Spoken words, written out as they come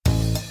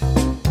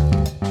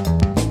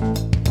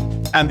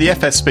And the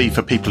FSB,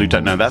 for people who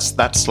don't know,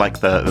 that's like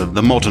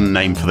the modern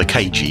name for the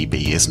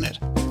KGB, isn't it?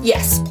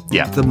 Yes.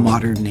 Yeah. The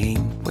modern name.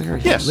 Where are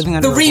you living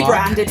under the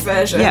rebranded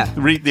version. Yeah.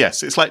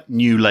 Yes, it's like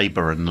New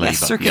Labour and Labour. Yeah,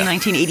 circa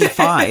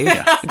 1985.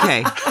 Yeah.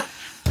 Okay.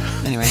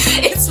 Anyway.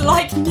 It's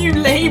like New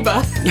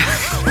Labour.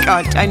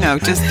 God, I know.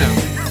 Just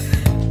don't.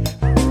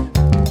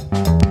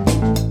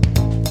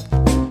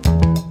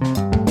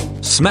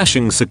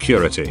 Smashing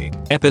Security,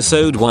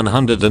 Episode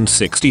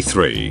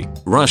 163,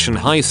 Russian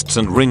Heists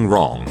and Ring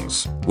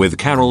Wrongs, with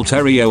Carol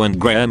Theriault and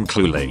Graham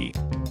Cluley.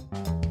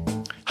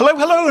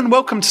 Hello, and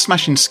welcome to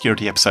Smashing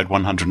Security, Episode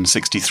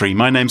 163.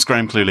 My name's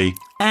Graham Cluley.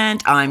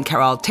 And I'm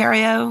Carol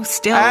Theriault,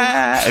 still.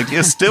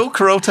 You're still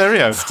Carol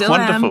Theriault. Still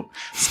Wonderful. am.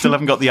 Still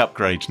haven't got the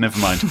upgrade, never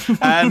mind.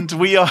 And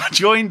we are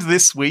joined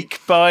this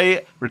week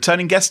by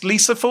returning guest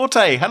Lisa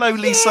Forte. Hello,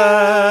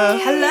 Lisa.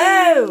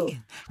 Hello.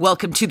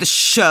 Welcome to the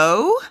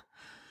show.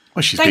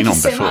 Well, she's Thank been you on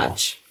so before.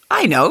 much.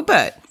 I know,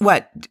 but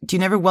what? Do you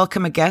never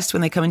welcome a guest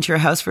when they come into your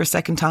house for a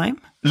second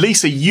time?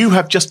 Lisa, you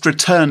have just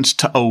returned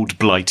to Old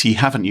Blighty,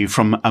 haven't you,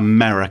 from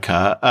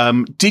America?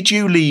 Did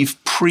you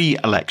leave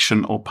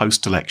pre-election or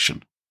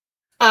post-election?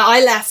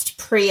 I left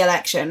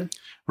pre-election.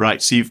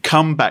 Right, so you've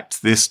come back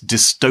to this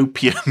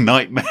dystopian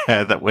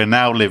nightmare that we're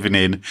now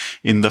living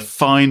in the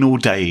final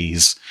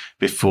days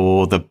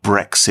before the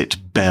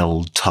Brexit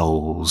bell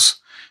tolls.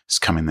 It's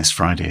coming this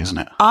Friday, isn't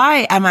it?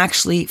 I am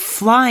actually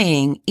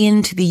flying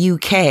into the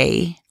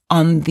UK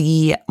on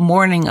the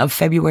morning of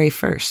February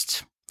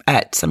 1st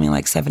at something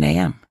like 7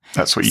 a.m.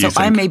 That's what you so think.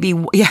 I may be,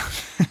 yeah.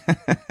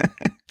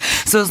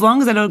 So as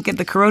long as I don't get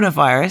the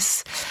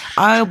coronavirus,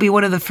 I'll be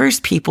one of the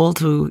first people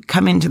to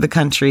come into the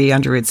country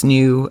under its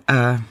new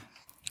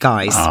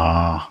guise.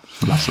 Ah,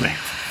 lovely.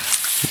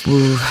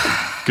 Ooh.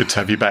 Good to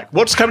have you back.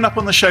 What's coming up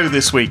on the show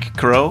this week,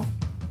 Carol?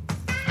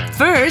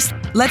 First,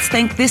 let's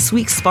thank this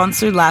week's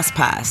sponsor,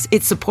 LastPass.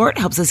 Its support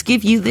helps us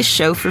give you this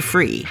show for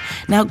free.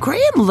 Now,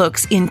 Graham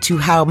looks into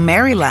how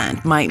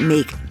Maryland might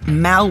make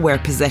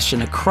malware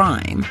possession a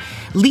crime.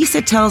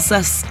 Lisa tells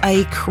us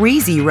a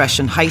crazy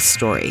Russian heist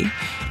story.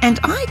 And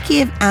I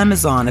give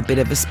Amazon a bit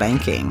of a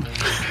spanking.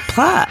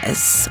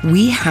 Plus,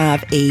 we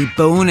have a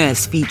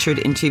bonus featured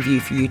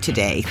interview for you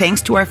today,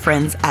 thanks to our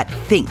friends at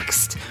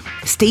Thinkst.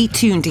 Stay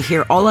tuned to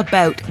hear all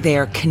about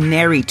their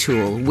Canary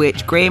tool,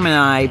 which Graham and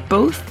I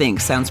both think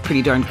sounds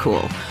pretty darn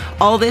cool.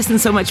 All this and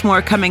so much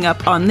more coming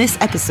up on this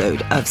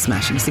episode of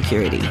Smashing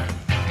Security.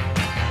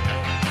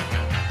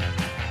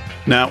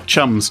 Now,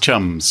 chums,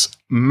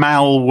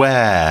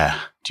 malware.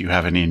 Do you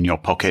have any in your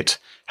pocket?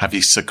 Have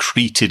you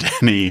secreted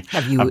any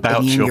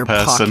about any in your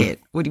person? Pocket?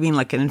 What do you mean,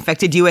 like an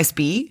infected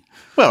USB?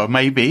 Well,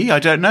 maybe. I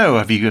don't know.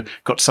 Have you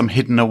got some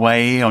hidden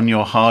away on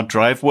your hard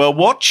drive? Well,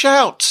 watch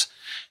out.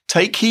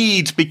 Take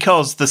heed,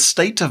 because the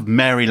state of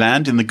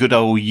Maryland in the good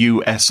old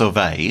US of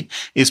A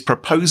is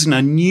proposing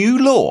a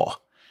new law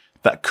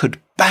that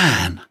could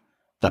ban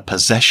the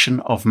possession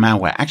of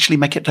malware, actually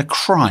make it a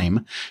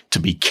crime to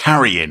be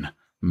carrying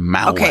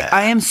malware. Okay,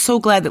 I am so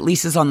glad that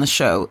Lisa's on the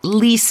show.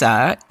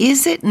 Lisa,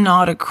 is it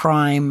not a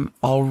crime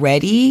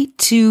already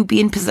to be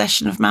in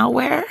possession of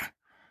malware?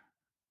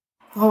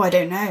 Oh, I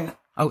don't know.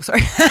 Oh,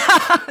 sorry.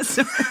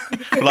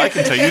 Well, I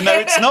can tell you, no,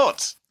 it's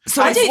not.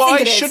 So I don't Why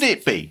think it is. should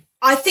it be?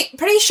 I think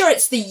pretty sure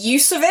it's the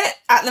use of it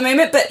at the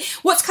moment. But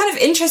what's kind of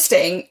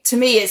interesting to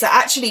me is that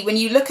actually when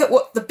you look at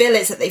what the bill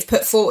is that they've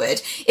put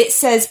forward, it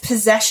says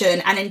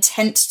possession and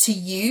intent to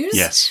use.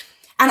 Yes.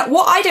 And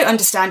what I don't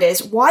understand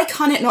is, why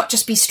can't it not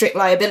just be strict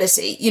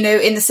liability? You know,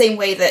 in the same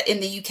way that in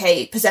the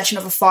UK, possession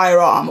of a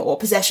firearm or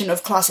possession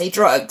of Class A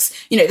drugs,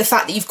 you know, the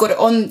fact that you've got it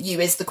on you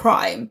is the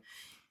crime.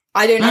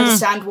 I don't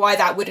understand why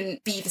that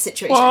wouldn't be the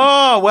situation.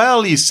 Oh,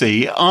 well, you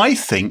see, I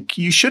think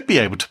you should be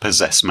able to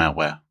possess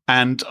malware.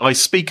 And I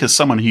speak as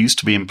someone who used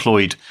to be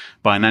employed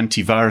by an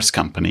antivirus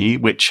company,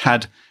 which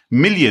had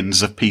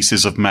millions of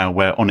pieces of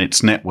malware on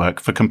its network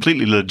for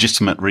completely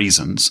legitimate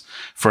reasons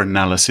for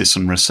analysis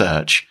and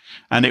research.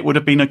 And it would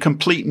have been a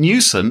complete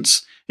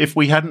nuisance if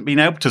we hadn't been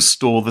able to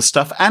store the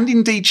stuff and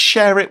indeed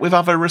share it with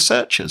other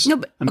researchers. No,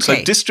 but, and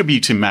so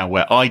distributing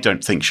malware, I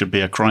don't think should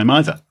be a crime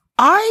either.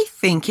 I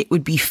think it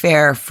would be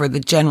fair for the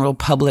general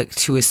public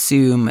to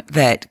assume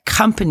that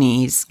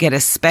companies get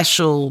a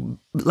special,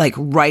 like,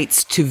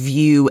 rights to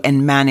view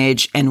and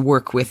manage and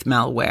work with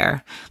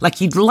malware.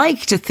 Like, you'd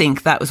like to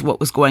think that was what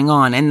was going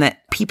on, and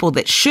that people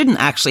that shouldn't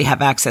actually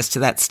have access to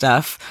that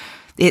stuff,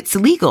 it's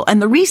illegal.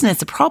 And the reason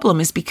it's a problem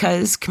is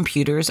because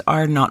computers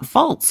are not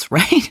vaults,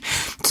 right?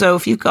 So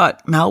if you've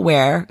got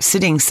malware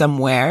sitting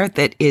somewhere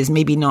that is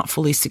maybe not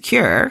fully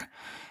secure,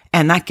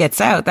 and that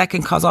gets out, that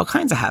can cause all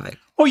kinds of havoc.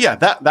 Well, yeah,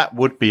 that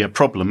would be a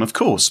problem, of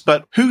course.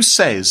 But who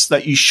says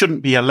that you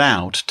shouldn't be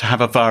allowed to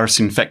have a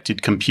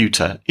virus-infected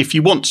computer if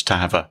you want to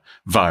have a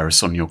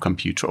virus on your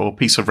computer or a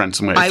piece of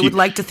ransomware? I would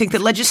like to think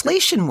that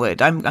legislation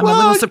would. I'm a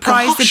little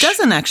surprised it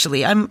doesn't,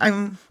 actually.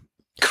 I'm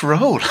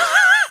Carol.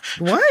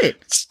 What?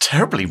 It's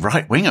terribly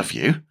right-wing of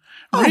you.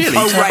 Really?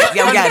 Oh, right.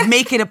 Yeah,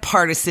 make it a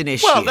partisan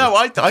issue. Well, no,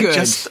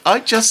 I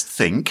just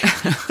think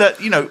that,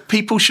 you know,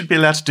 people should be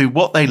allowed to do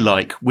what they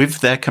like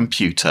with their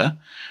computer.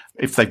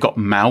 if they've got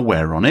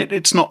malware on it.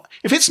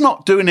 If it's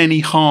not doing any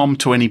harm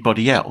to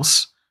anybody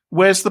else,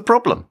 where's the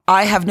problem?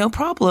 I have no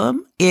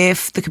problem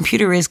if the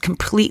computer is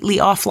completely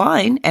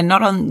offline and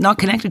not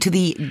connected to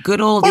the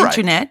good old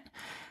internet.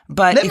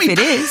 But if it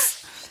is...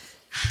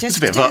 It's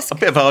a bit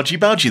of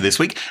argy-bargy this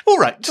week. All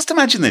right, just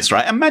imagine this,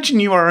 right?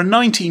 Imagine you are a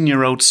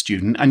 19-year-old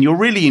student and you're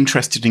really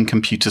interested in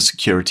computer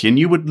security and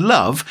you would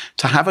love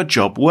to have a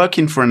job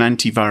working for an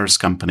antivirus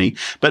company,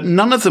 but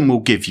none of them will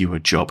give you a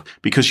job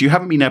because you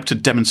haven't been able to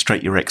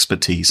demonstrate your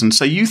expertise. And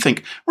so you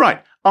think,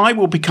 right, I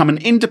will become an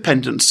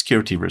independent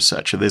security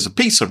researcher. There's a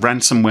piece of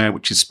ransomware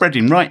which is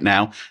spreading right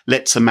now.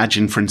 Let's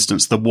imagine, for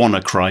instance, the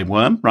WannaCry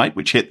worm, right,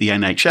 which hit the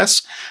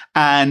NHS.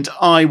 And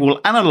I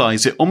will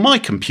analyze it on my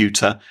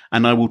computer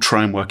and I will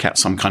try and work out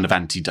some kind of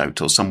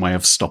antidote or some way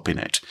of stopping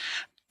it.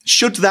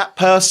 Should that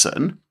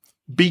person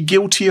be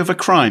guilty of a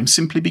crime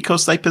simply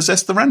because they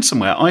possess the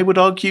ransomware? I would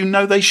argue,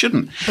 no, they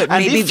shouldn't. But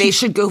maybe they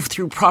should go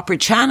through proper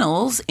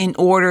channels in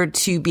order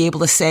to be able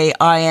to say,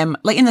 I am,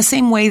 like in the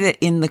same way that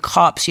in the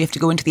cops, you have to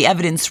go into the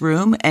evidence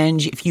room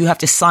and if you have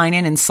to sign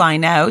in and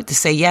sign out to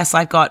say, yes,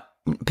 I've got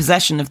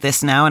possession of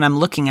this now and I'm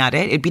looking at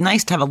it. It'd be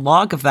nice to have a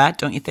log of that,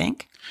 don't you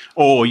think?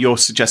 Or you're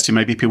suggesting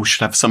maybe people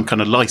should have some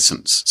kind of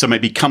license. So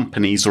maybe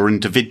companies or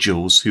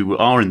individuals who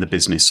are in the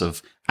business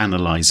of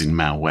analyzing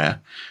malware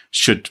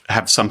should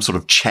have some sort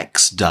of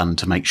checks done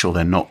to make sure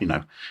they're not,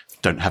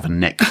 don't have a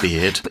neck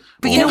beard.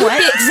 but you know what?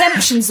 The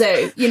exemptions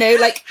though,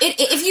 like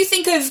if you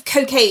think of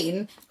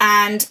cocaine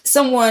and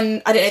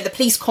someone, I don't know, the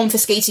police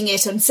confiscating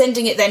it and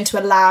sending it then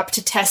to a lab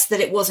to test that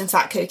it was in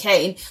fact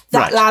cocaine,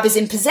 that lab is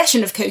in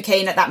possession of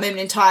cocaine at that moment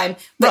in time,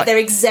 but they're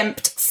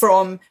exempt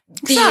from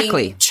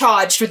being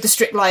charged with the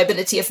strict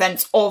liability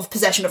offence of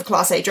possession of a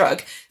Class A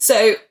drug.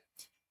 So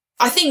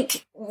I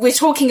think we're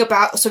talking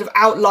about sort of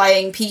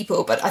outlying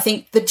people, but I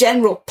think the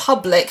general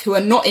public who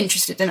are not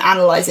interested in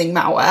analysing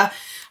malware,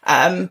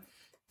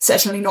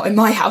 certainly not in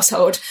my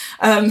household,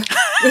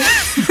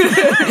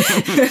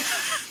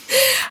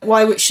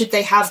 why should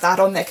they have that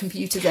on their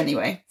computers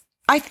anyway?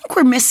 I think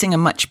we're missing a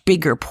much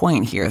bigger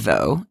point here,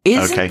 though.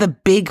 Isn't the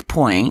big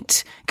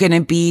point going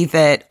to be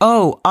that,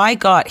 I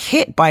got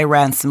hit by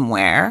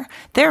ransomware,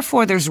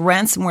 therefore there's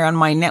ransomware on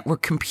my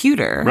network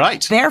computer,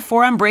 right?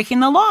 Therefore I'm breaking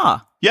the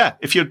law. Yeah,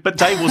 but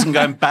day wasn't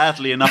going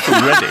badly enough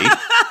already.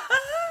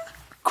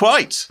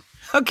 Quite.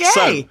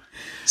 Okay.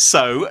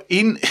 So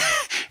in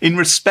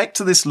respect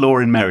to this law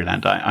in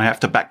Maryland, I have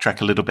to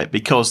backtrack a little bit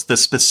because the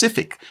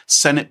specific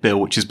Senate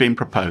bill which is being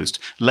proposed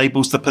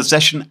labels the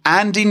possession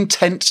and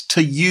intent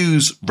to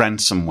use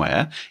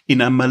ransomware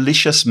in a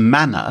malicious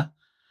manner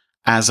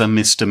as a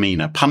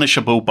misdemeanor,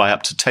 punishable by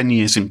up to 10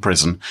 years in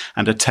prison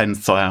and a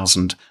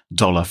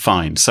 $10,000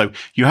 fine. So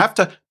you have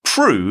to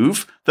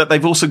prove that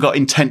they've also got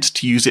intent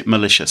to use it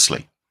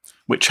maliciously,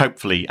 which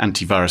hopefully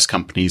antivirus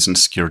companies and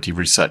security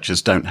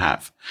researchers don't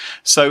have.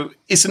 So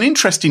it's an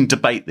interesting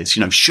debate, this,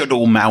 should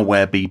all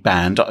malware be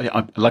banned?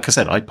 Like I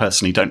said, I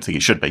personally don't think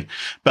it should be.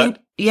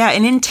 But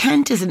and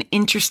intent is an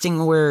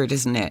interesting word,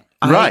 isn't it?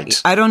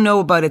 Right. I don't know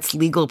about its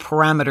legal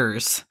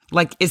parameters.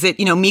 Like, is it,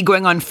 me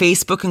going on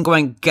Facebook and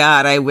going,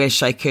 God, I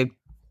wish I could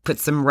put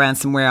some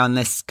ransomware on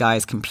this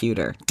guy's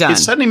computer. Done. It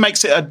certainly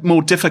makes it a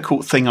more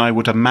difficult thing, I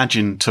would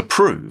imagine, to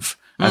prove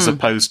as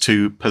opposed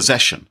to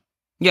possession.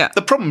 Yeah.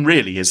 The problem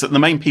really is that the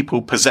main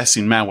people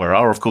possessing malware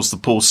are, of course, the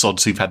poor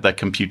sods who've had their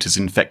computers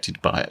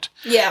infected by it.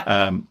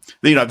 Yeah.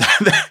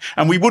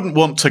 And we wouldn't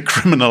want to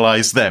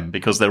criminalize them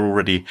because they're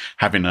already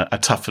having a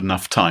tough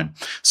enough time.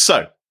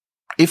 So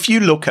if you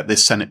look at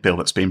this Senate bill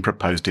that's being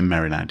proposed in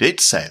Maryland,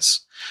 it says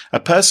a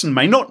person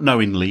may not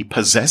knowingly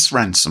possess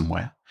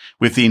ransomware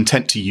with the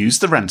intent to use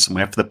the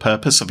ransomware for the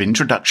purpose of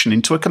introduction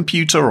into a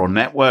computer or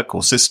network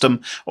or system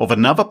of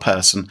another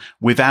person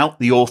without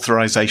the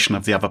authorization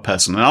of the other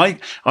person. And I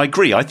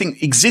agree. I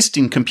think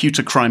existing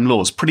computer crime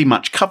laws pretty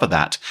much cover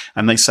that.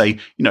 And they say,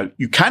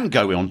 you can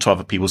go onto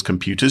other people's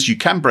computers. You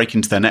can break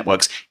into their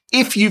networks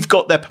if you've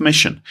got their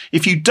permission.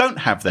 If you don't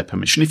have their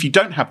permission, if you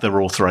don't have their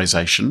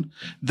authorization,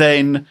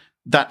 then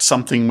that's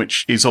something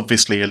which is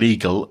obviously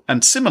illegal.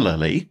 And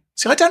similarly,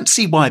 I don't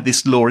see why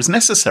this law is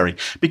necessary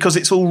because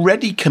it's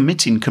already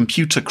committing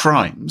computer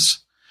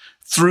crimes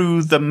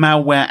through the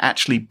malware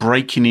actually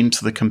breaking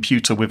into the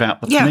computer without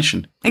the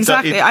permission.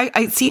 Exactly.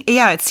 I see.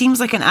 Yeah, it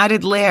seems like an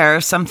added layer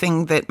of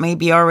something that may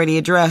be already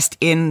addressed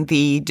in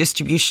the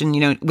distribution,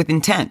 with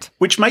intent.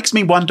 Which makes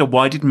me wonder,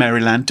 why did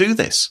Maryland do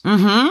this?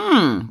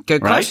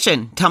 Good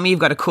question. Tell me you've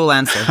got a cool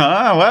answer.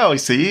 Well, you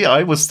see,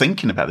 I was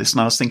thinking about this and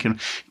I was thinking,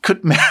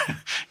 could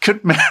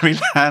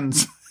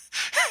Maryland's...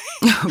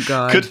 Oh,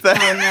 God. Could there,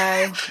 oh,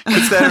 no.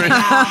 Could there,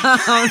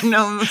 oh,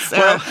 no,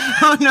 Sarah.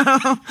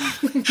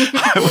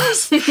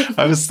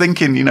 I was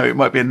thinking, it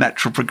might be a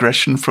natural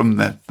progression from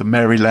the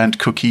Maryland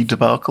cookie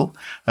debacle.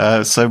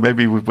 So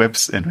maybe with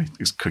anyway,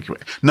 it's cookie.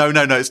 No,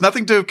 it's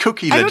nothing to do with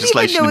cookie legislation I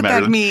don't even know in what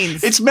Maryland. that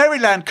means. It's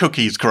Maryland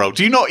cookies, Carol.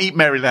 Do you not eat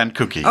Maryland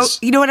cookies? Oh,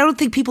 you know what? I don't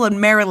think people in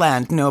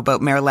Maryland know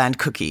about Maryland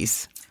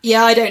cookies.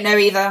 Yeah, I don't know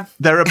either.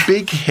 They're a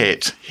big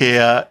hit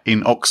here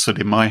in Oxford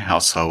in my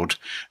household.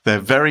 They're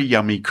very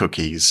yummy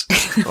cookies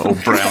or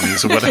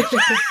brownies or whatever.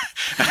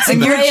 So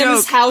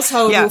Graham's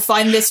household will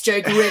find this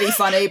joke really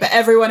funny, but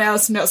everyone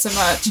else not so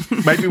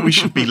much. Maybe we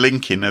should be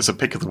linking as a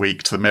pick of the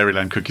week to the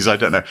Maryland cookies. I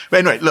don't know. But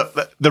anyway, look,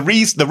 the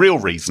real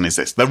reason is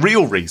this. The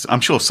real reason,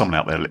 I'm sure someone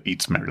out there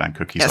eats Maryland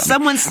cookies. Yeah,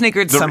 someone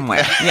sniggered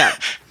somewhere. Yeah.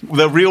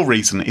 The real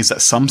reason is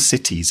that some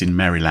cities in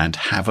Maryland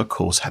have, of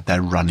course, had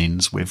their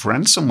run-ins with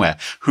ransomware.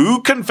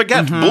 Who can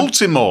forget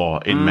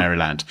Baltimore in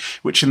Maryland,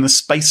 which in the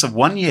space of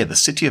 1 year, the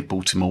city of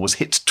Baltimore was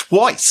hit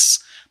twice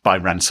by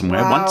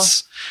ransomware. Wow.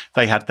 Once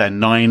they had their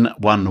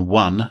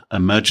 911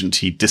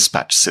 emergency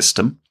dispatch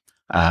system.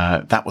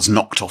 That was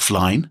knocked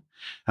offline.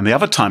 And the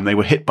other time they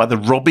were hit by the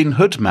Robin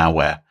Hood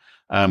malware,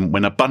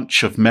 when a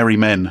bunch of merry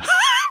men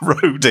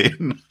rode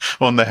in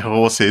on their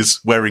horses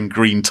wearing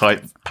green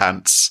tight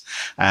pants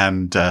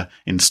and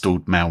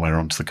installed malware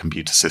onto the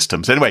computer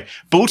systems. Anyway,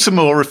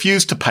 Baltimore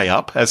refused to pay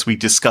up, as we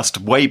discussed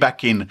way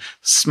back in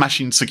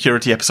Smashing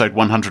Security episode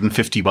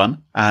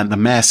 151. And the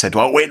mayor said,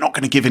 well, we're not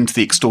going to give in to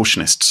the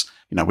extortionists.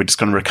 You know, we're just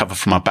going to recover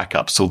from our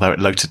backups, although it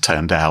later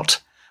turned out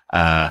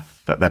that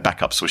their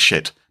backups were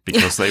shit.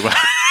 Because they were,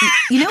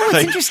 you know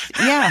what's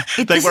interesting? Yeah,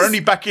 they were only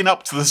backing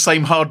up to the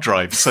same hard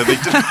drive, so they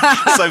didn't.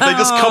 So they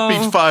just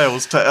copied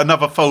files to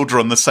another folder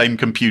on the same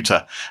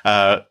computer.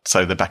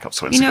 So the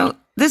backups weren't. You know,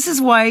 this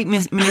is why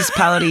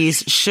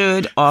municipalities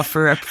should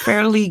offer a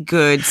fairly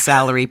good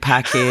salary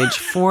package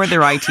for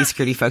their IT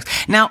security folks.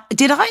 Now,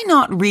 did I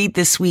not read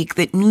this week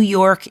that New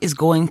York is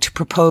going to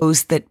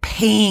propose that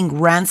paying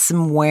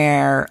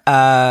ransomware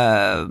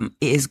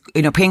is,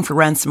 paying for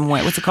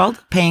ransomware? What's it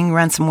called? Paying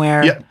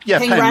ransomware. Yeah,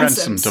 paying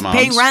ransom demands.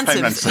 Paying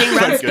ransoms.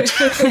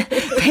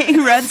 Paying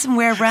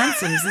ransomware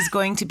ransoms is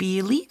going to be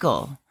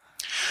illegal.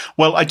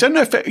 Well, I don't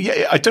know if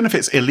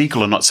it's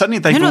illegal or not. Certainly,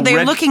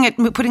 they're looking at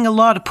putting a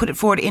law to put it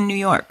forward in New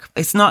York.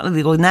 It's not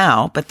illegal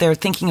now, but they're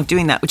thinking of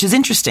doing that, which is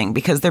interesting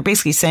because they're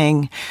basically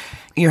saying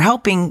you're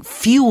helping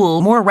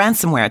fuel more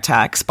ransomware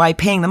attacks by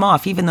paying them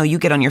off, even though you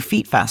get on your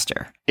feet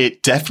faster.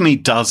 It definitely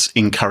does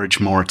encourage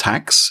more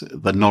attacks.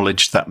 The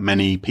knowledge that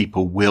many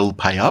people will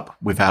pay up,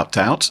 without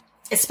doubt.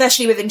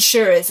 Especially with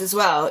insurers as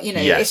well. You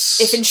know,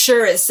 if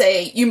insurers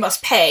say you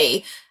must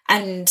pay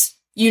and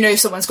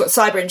someone's got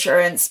cyber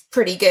insurance,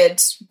 pretty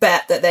good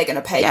bet that they're going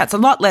to pay. Yeah, it's a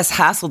lot less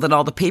hassle than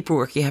all the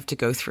paperwork you have to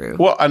go through.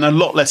 Well, and a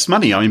lot less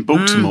money. I mean,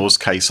 Baltimore's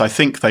case, I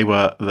think they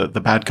were,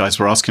 the bad guys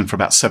were asking for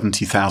about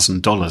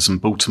 $70,000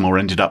 and Baltimore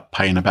ended up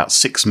paying about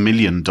 $6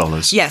 million.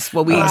 Yes,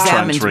 well, we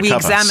examined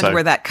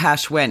where that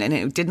cash went and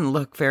it didn't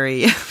look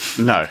very...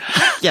 No.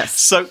 Yes.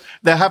 So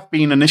there have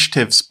been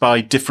initiatives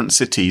by different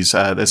cities.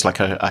 There's like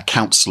a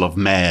council of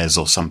mayors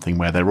or something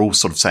where they're all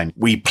sort of saying,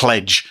 we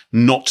pledge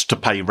not to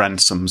pay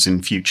ransoms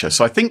in future.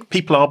 So I think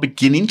people are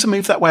beginning to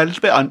move that way a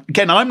little bit.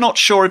 I'm not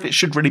sure if it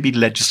should really be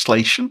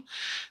legislation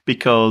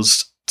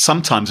because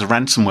sometimes a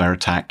ransomware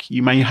attack,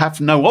 you may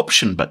have no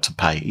option but to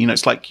pay.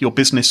 It's like your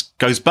business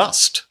goes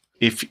bust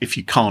if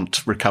you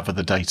can't recover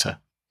the data.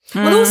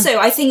 Well, also,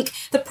 I think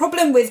the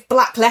problem with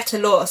black letter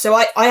law, so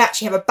I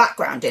actually have a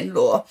background in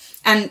law,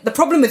 and the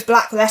problem with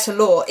black letter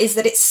law is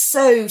that it's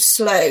so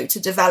slow to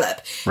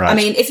develop. Right. I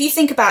mean, if you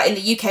think about in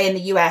the UK and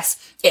the US,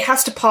 it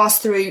has to pass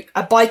through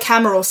a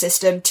bicameral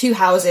system, 2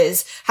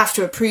 houses have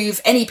to approve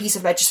any piece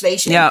of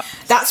legislation. Yeah.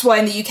 That's why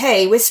in the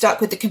UK, we're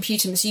stuck with the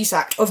Computer Misuse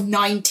Act of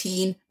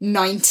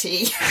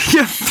 1990.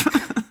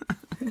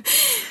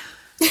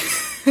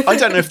 I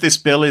don't know if this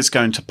bill is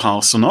going to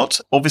pass or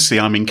not. Obviously,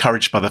 I'm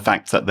encouraged by the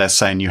fact that they're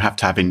saying you have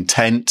to have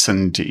intent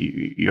and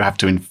you have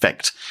to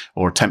infect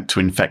or attempt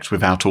to infect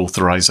without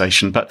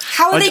authorization. But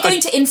how are they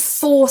going to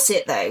enforce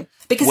it, though?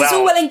 Because it's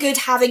all well and good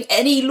having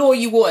any law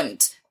you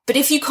want. But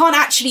if you can't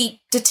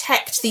actually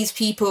detect these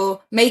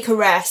people, make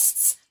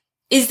arrests,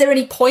 is there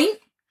any point?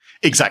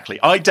 Exactly.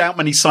 I doubt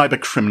many cyber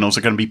criminals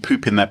are going to be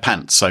pooping their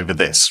pants over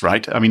this,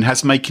 right? I mean,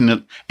 has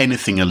making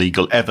anything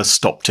illegal ever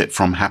stopped it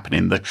from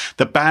happening?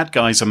 The bad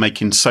guys are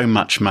making so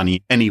much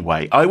money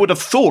anyway. I would have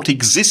thought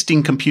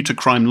existing computer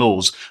crime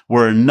laws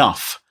were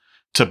enough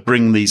to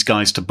bring these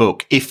guys to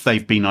book if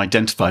they've been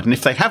identified. And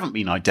if they haven't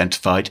been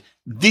identified,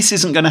 this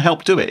isn't going to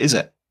help do it, is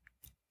it?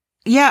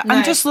 Yeah, no.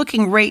 I'm just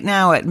looking right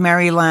now at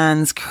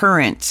Maryland's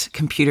current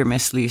computer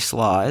misuse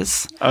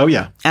laws. Oh,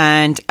 yeah.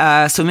 And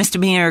so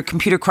misdemeanor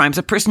computer crimes,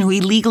 a person who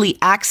illegally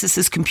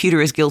accesses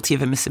computer is guilty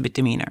of a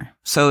misdemeanor.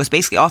 So it's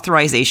basically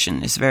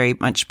authorization is very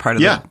much part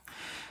of it.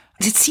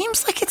 It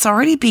seems like it's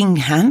already being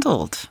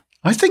handled.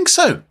 I think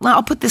so. Well,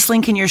 I'll put this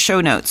link in your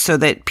show notes so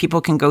that people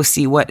can go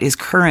see what is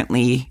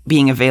currently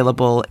being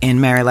available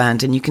in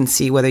Maryland, and you can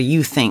see whether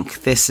you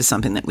think this is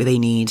something that they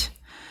need.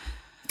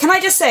 Can I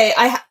just say,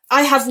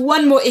 I have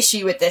one more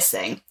issue with this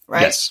thing,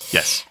 right?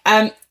 Yes.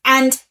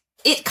 And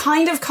it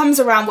kind of comes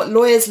around what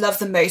lawyers love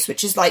the most,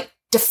 which is like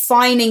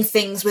defining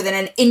things within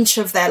an inch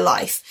of their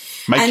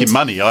life. Making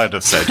money, I'd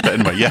have said. But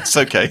anyway, yes,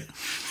 okay.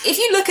 If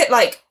you look at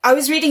I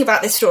was reading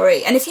about this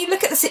story, and if you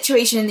look at the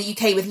situation in the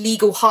UK with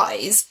legal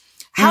highs,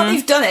 How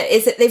they've done it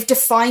is that they've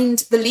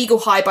defined the legal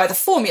high by the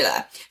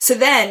formula. So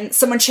then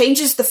someone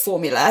changes the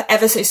formula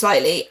ever so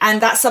slightly,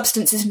 and that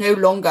substance is no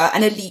longer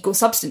an illegal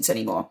substance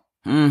anymore.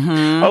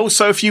 Mm-hmm. Oh,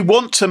 so if you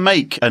want to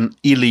make an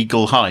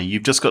illegal high,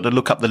 you've just got to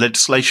look up the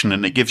legislation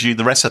and it gives you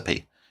the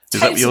recipe. Is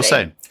that what you're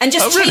saying? And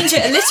just change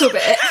it a little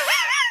bit.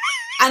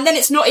 And then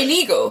it's not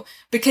illegal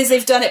because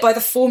they've done it by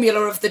the formula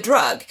of the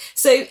drug.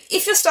 So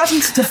if you're starting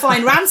to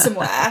define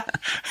ransomware,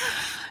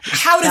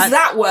 how does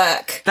that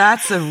work?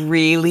 That's a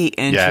really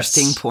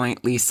interesting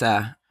point,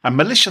 Lisa. And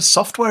malicious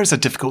software is a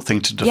difficult thing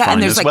to define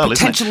and there's as well,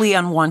 potentially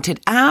unwanted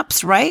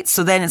apps, right?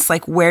 So then it's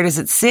like, where does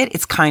it sit?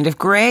 It's kind of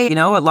grey,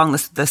 along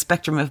the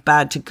spectrum of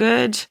bad to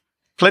good.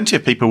 Plenty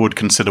of people would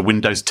consider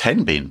Windows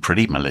 10 being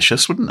pretty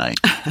malicious, wouldn't they?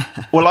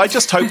 Well, I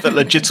just hope that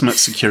legitimate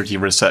security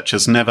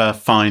researchers never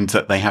find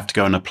that they have to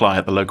go and apply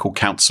at the local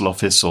council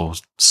office or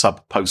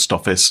sub-post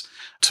office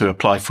to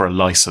apply for a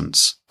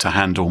license to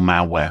handle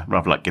malware,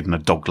 rather like getting a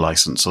dog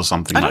license or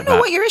something like that. I don't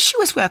know what your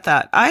issue is with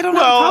that. I don't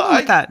have a problem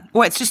with that.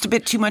 Well, it's just a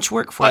bit too much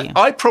work for you.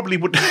 I probably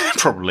would,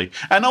 probably.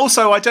 And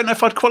also, I don't know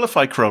if I'd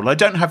qualify, Carole. I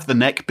don't have the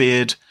neck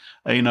beard.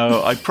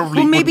 I probably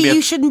Well, maybe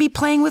you shouldn't be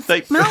playing with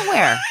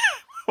malware.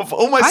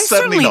 Almost I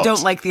certainly not.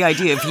 don't like the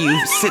idea of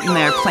you sitting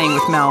there playing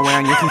with malware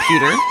on your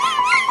computer.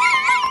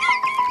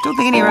 Don't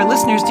think any of our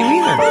listeners do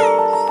either.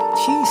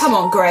 Jeez. Come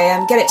on,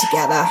 Graham, get it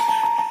together.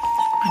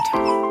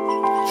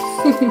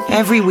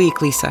 Every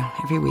week, Lisa.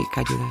 Every week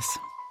I do this.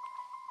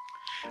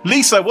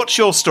 Lisa, what's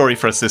your story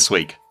for us this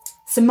week?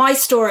 So my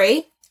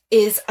story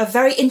is a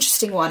very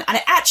interesting one, and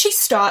it actually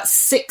starts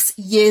 6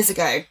 years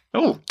ago.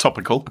 Oh,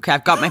 topical. Okay,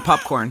 I've got my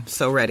popcorn,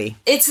 so ready.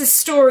 It's a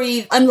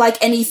story unlike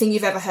anything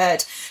you've ever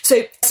heard.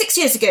 So 6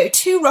 years ago,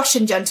 two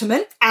Russian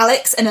gentlemen,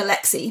 Alex and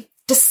Alexei,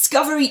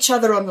 discover each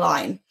other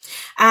online.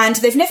 And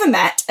they've never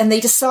met, and they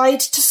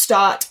decide to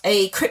start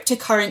a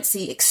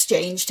cryptocurrency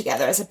exchange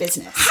together as a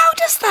business. How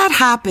does that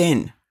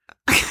happen?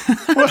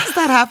 How does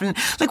that happen?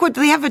 Like, what,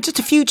 do they have just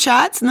a few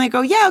chats and they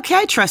go, yeah, okay,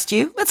 I trust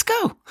you. Let's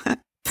go.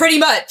 Pretty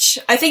much.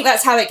 I think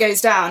that's how it goes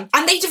down.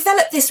 And they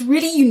develop this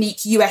really unique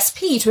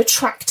USP to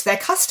attract their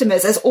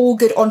customers, as all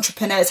good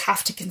entrepreneurs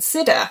have to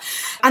consider.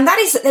 And that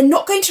is that they're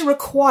not going to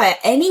require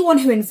anyone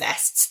who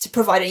invests to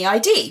provide any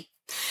ID.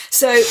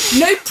 So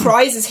no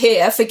prizes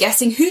here for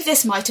guessing who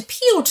this might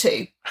appeal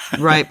to.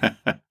 Right.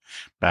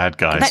 Bad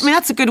guys. I mean,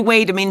 that's a good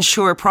way to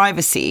ensure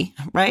privacy,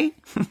 right?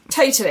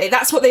 Totally.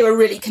 That's what they were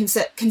really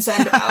concerned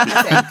about,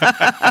 I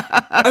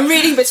think. I'm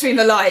reading between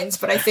the lines,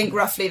 but I think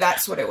roughly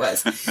that's what it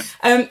was.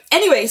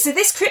 Anyway, so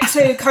this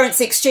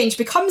cryptocurrency exchange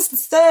becomes the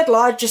third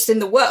largest in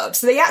the world.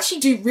 So they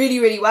actually do really,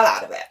 really well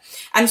out of it.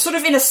 And sort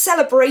of in a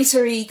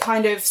celebratory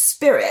kind of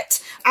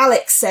spirit,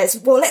 Alex says,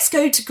 well, let's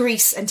go to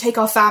Greece and take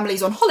our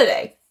families on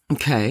holiday.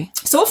 Okay.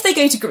 So off they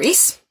go to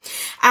Greece,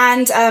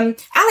 and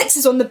Alex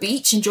is on the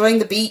beach, enjoying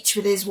the beach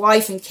with his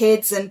wife and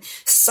kids, and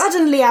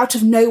suddenly out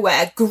of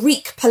nowhere,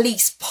 Greek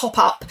police pop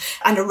up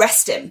and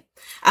arrest him.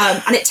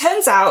 And it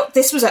turns out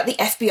this was at the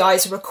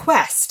FBI's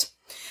request.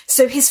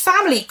 So his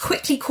family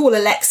quickly call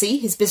Alexei,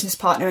 his business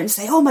partner, and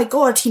say, oh my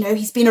God,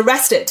 he's been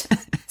arrested.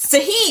 So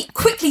he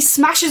quickly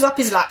smashes up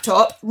his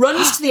laptop,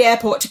 runs to the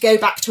airport to go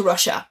back to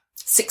Russia,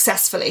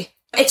 successfully.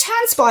 It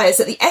transpires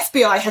that the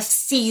FBI has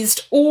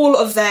seized all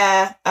of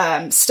their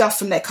stuff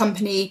from their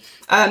company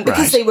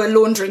because they were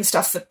laundering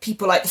stuff for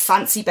people like the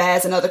Fancy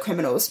Bears and other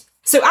criminals.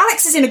 So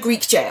Alex is in a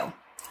Greek jail,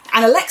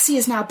 and Alexei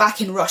is now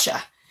back in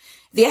Russia.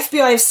 The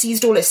FBI have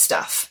seized all his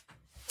stuff.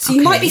 So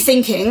you might be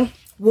thinking,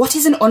 what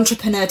is an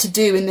entrepreneur to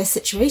do in this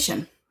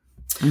situation?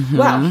 Mm-hmm.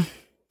 Well,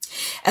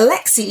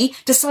 Alexei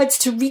decides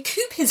to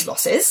recoup his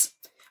losses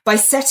by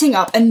setting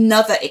up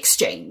another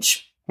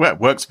exchange. Well, it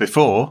worked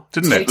before,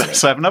 didn't it?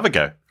 Let's have another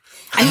go.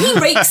 And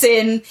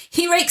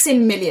he rakes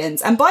in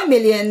millions. And by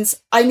millions,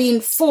 I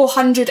mean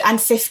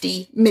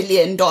 $450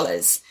 million.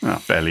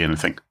 Oh, barely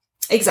anything.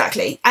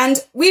 Exactly. And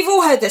we've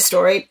all heard this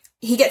story.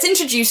 He gets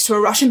introduced to a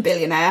Russian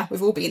billionaire.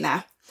 We've all been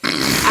there.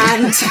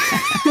 And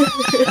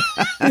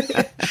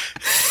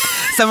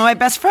some of my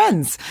best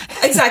friends.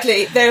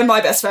 Exactly. They're my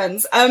best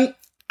friends.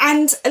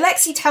 And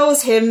Alexei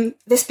tells him,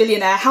 this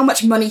billionaire, how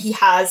much money he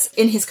has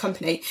in his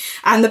company.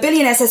 And the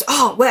billionaire says,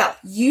 oh, well,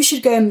 you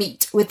should go and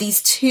meet with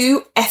these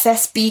two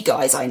FSB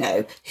guys I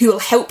know who will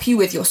help you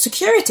with your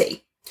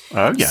security.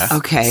 Oh, yeah.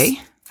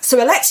 Okay.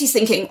 So Alexei's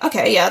thinking,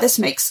 okay, yeah, this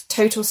makes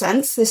total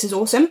sense. This is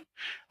awesome.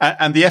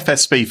 And the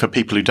FSB, for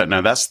people who don't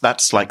know,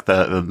 that's like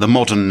the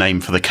modern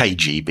name for the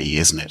KGB,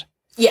 isn't it?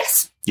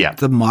 Yes. Yeah.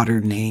 The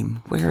modern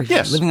name. Where are you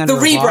living under the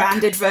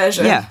rebranded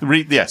version. Yeah.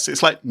 Yes,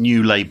 it's like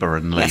New Labour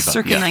and Labour. Yes,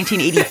 circa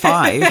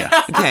 1985.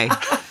 Yeah. Okay.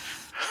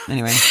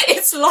 Anyway.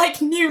 It's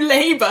like New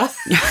Labour.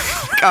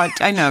 God,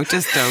 I know.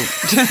 Just don't.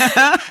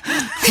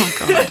 Oh,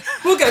 God.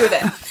 We'll go with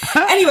it.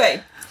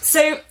 Anyway,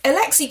 so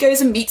Alexei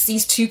goes and meets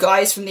these two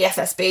guys from the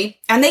FSB,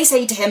 and they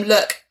say to him,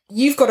 look,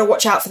 you've got to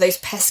watch out for those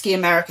pesky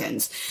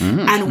Americans.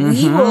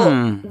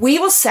 And we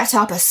will set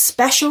up a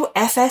special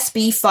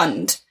FSB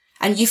fund.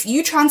 And if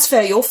you transfer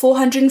your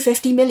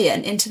 $450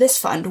 million into this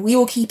fund, we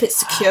will keep it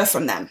secure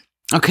from them.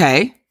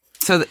 Okay.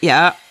 So,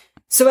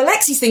 So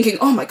Alexei's thinking,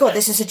 oh my God,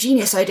 this is a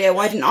genius idea.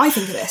 Why didn't I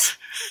think of this?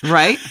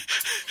 Right?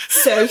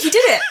 So he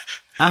did it.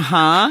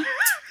 Uh-huh.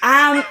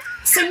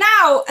 So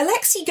now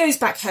Alexei goes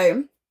back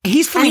home.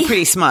 He's feeling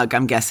pretty smug,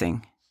 I'm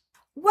guessing.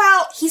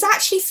 Well, he's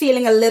actually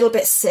feeling a little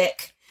bit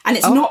sick. And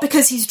it's not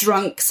because he's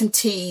drunk some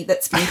tea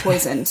that's been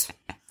poisoned.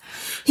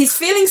 He's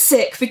feeling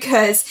sick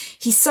because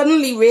he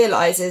suddenly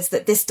realizes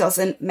that this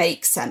doesn't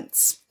make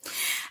sense.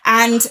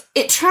 And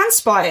it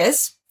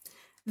transpires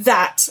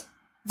that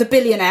the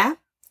billionaire,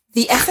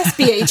 the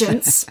FSB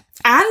agents,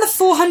 and the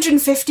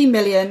 450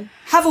 million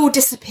have all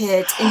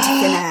disappeared into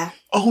thin air.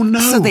 Oh, no.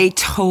 So he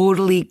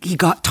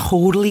got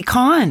totally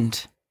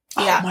conned.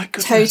 Yeah, Oh, my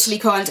goodness. totally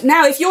conned.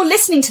 Now, if you're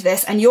listening to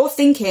this and you're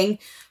thinking,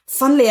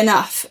 funnily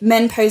enough,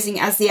 men posing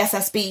as the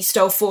FSB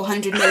stole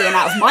 400 million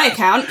out of my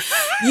account,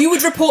 you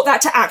would report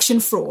that to Action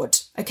Fraud,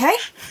 okay?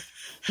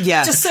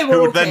 Yeah. Just so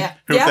we're all clear.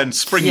 Who would then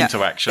spring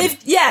into action. And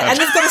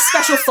they've got a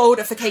special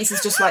folder for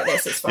cases just like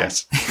this. It's fine.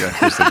 Yes. Yeah, of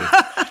course they do.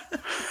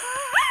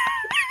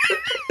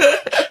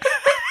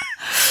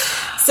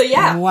 So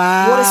yeah,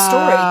 Wow. what a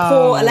story.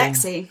 Poor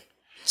Alexei.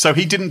 So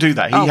he didn't do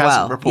that. He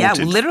hasn't reported.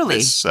 Yeah, literally.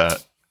 This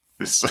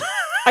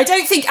I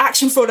don't think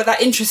Action Fraud are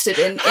that interested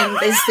in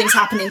these things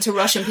happening to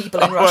Russian people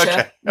in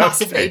Russia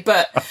massively,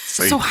 but...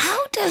 So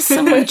how does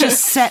someone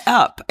just set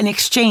up an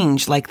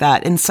exchange like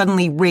that and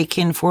suddenly rake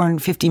in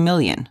 450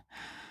 million?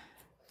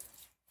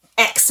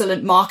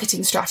 Excellent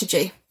marketing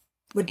strategy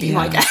would be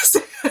my guess.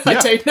 I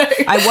don't know.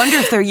 I wonder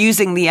if they're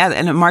using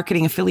a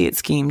marketing affiliate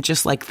scheme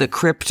just like the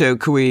crypto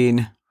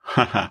queen.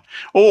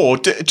 Or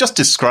just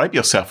describe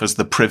yourself as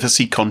the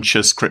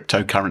privacy-conscious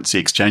cryptocurrency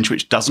exchange,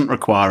 which doesn't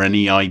require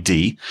any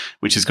ID,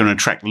 which is going to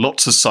attract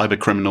lots of cyber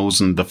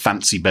criminals and the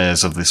fancy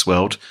bears of this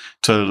world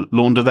to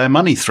launder their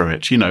money through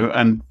it,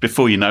 and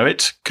before you know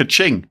it,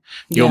 ka-ching.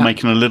 You're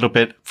making a little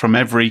bit from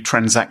every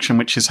transaction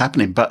which is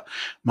happening. But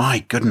my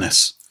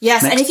goodness.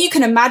 Yes, and if you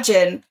can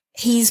imagine,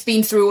 he's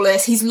been through all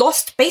this. He's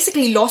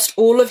basically lost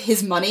all of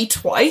his money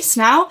twice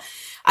now.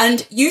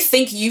 And you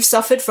think you've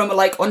suffered from a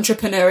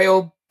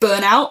entrepreneurial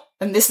burnout,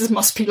 and this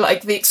must be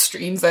like the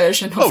extreme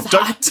version of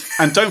that.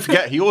 Don't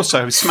forget, he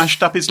also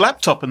smashed up his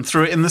laptop and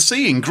threw it in the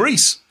sea in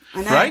Greece,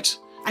 right?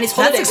 And his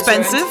holiday That's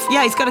expensive.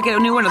 Yeah, he's got to get a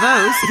new one of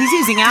those. He's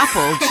using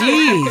Apple.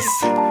 Jeez.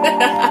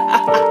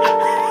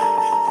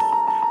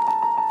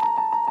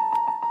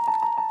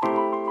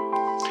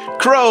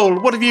 Kroll,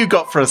 what have you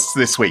got for us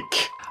this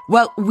week?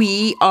 Well,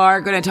 we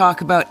are going to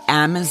talk about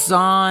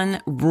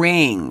Amazon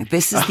Ring.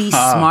 This is the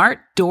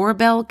smart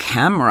doorbell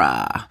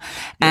camera.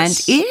 And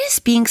it is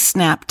being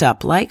snapped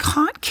up like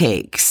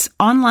hotcakes.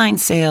 Online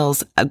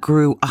sales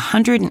grew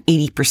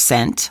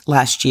 180%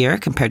 last year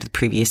compared to the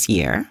previous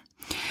year.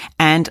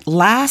 And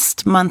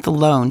last month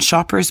alone,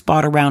 shoppers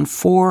bought around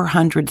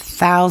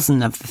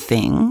 400,000 of the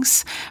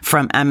things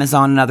from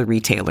Amazon and other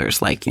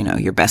retailers like,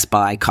 your Best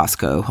Buy,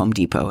 Costco, Home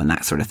Depot, and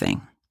that sort of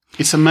thing.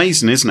 It's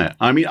amazing, isn't it?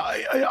 I mean,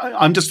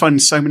 I'm just finding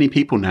so many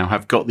people now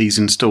have got these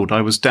installed.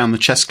 I was down the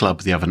chess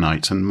club the other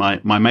night, and my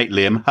mate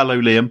Liam, hello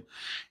Liam,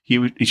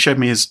 he showed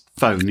me his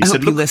phone. He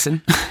said, "Look, you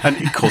listen." And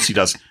of course he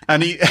does.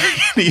 And he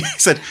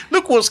said,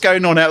 "Look what's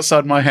going on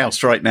outside my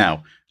house right now."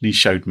 And he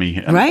showed me,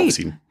 and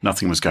obviously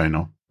nothing was going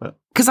on.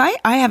 Because I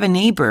have a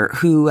neighbor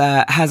who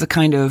has a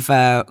kind of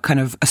a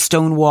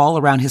stone wall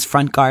around his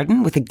front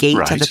garden with a gate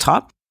at the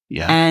top.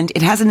 Yeah. And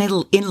it has a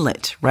little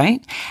inlet,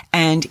 right?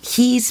 And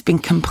he's been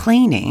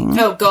complaining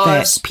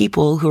that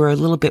people who are a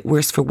little bit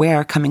worse for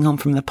wear coming home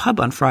from the pub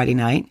on Friday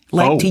night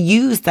like to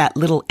use that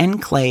little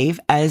enclave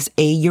as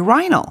a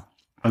urinal.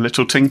 A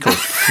little tinkle.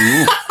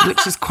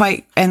 Which is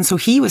and so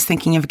he was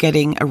thinking of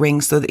getting a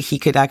Ring so that he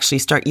could actually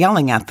start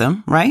yelling at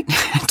them, right?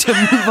 To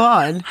move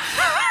on.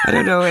 I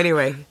don't know,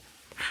 anyway.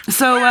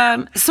 So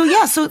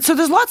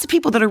there's lots of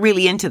people that are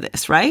really into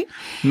this, right?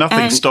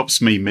 Nothing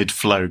stops me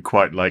mid-flow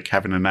quite like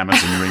having an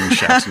Amazon Ring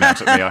shouting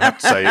out at me. I have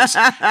to say, it's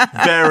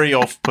very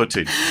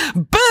off-putting.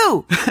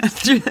 Boo!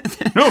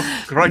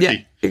 Oh, crikey. Yeah,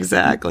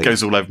 exactly. It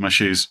goes all over my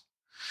shoes.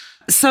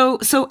 So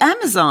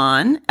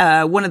Amazon,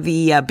 one of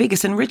the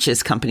biggest and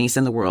richest companies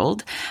in the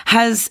world,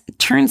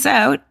 turns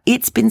out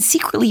it's been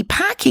secretly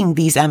packing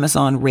these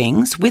Amazon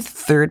Rings with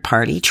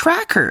third-party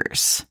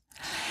trackers.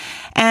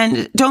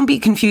 And don't be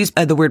confused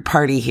by the word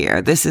party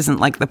here. This isn't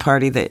like the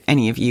party that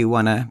any of you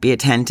want to be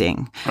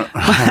attending.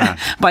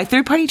 By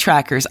third-party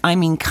trackers, I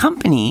mean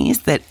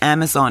companies that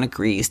Amazon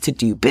agrees to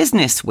do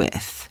business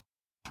with.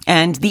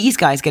 And these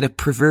guys get a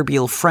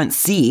proverbial front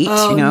seat,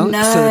 so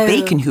that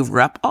they can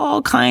hoover up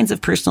all kinds of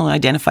personal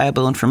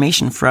identifiable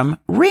information from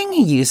Ring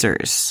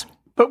users.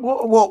 But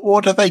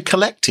what are they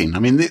collecting? I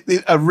mean,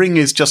 a Ring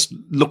is just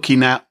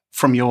looking at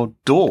from your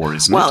door,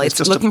 isn't it? Well, it's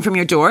just looking from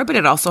your door, but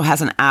it also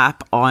has an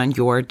app on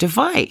your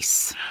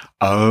device.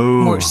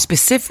 Oh. More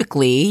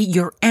specifically,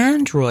 your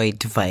Android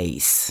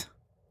device.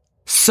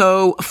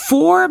 So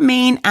 4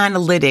 main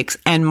analytics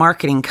and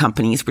marketing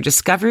companies were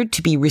discovered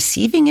to be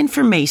receiving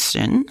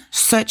information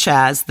such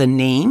as the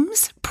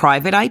names,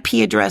 private IP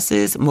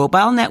addresses,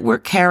 mobile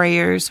network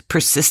carriers,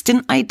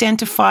 persistent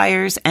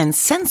identifiers, and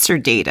sensor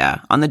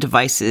data on the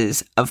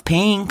devices of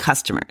paying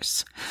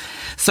customers.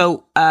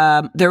 So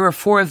there were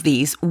 4 of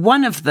these.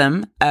 One of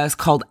them is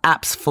called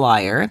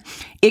AppsFlyer.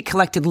 it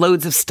collected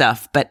loads of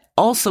stuff, but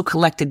also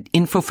collected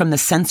info from the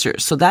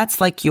sensors. So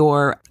that's like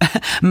your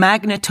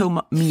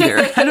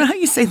magnetometer. I don't know how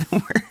you say the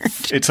word.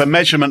 It's a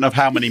measurement of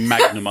how many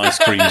Magnum ice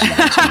creams you've eaten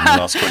in the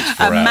last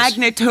 24 hours. A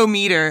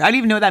magnetometer. I don't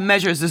even know what that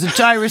measures. There's a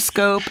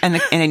gyroscope,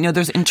 and I know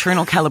there's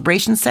internal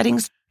calibration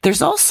settings.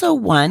 There's also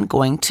one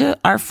going to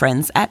our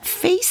friends at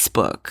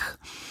Facebook.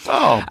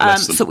 Oh,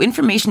 bless them. So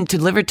information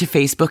delivered to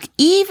Facebook,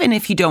 even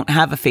if you don't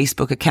have a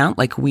Facebook account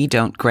like we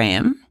don't,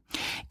 Graham,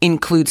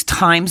 includes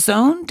time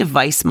zone,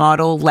 device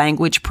model,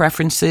 language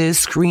preferences,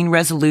 screen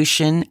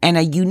resolution, and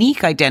a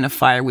unique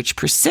identifier which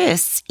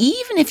persists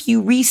even if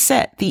you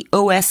reset the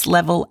OS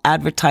level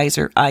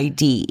advertiser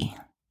ID.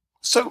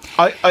 So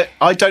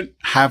I don't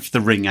have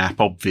the Ring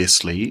app,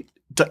 obviously.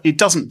 It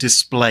doesn't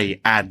display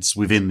ads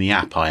within the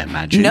app, I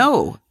imagine.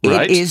 No,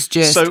 right? It is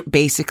just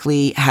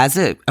basically has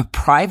a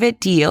private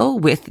deal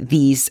with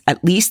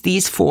at least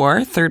these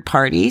 4 third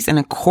parties. And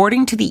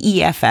according to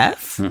the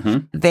EFF,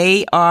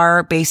 they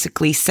are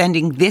basically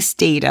sending this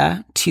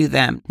data to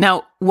them.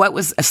 Now, what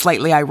was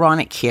slightly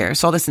ironic here?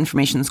 So all this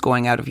information is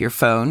going out of your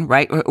phone,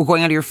 right? Or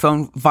going out of your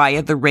phone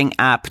via the Ring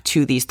app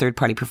to these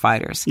third-party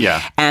providers.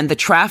 Yeah. And the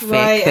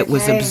traffic that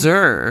was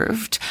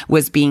observed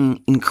was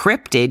being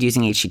encrypted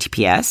using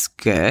HTTPS.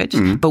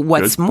 Good. But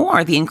what's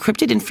more, the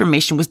encrypted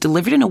information was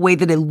delivered in a way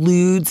that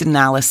eludes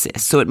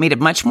analysis. So it made it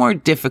much more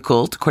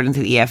difficult, according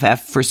to the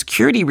EFF, for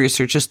security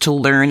researchers to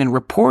learn and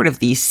report of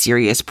these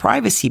serious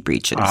privacy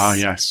breaches. Ah,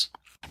 yes.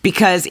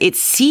 Because it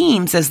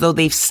seems as though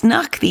they've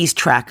snuck these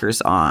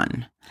trackers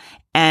on.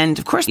 And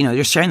of course,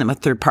 you're sharing them with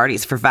third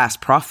parties for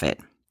vast profit.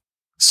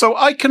 So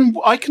I can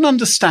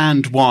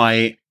understand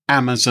why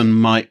Amazon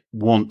might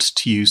want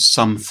to use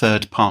some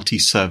third-party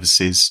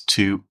services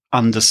to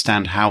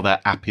understand how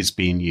their app is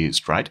being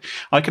used, right?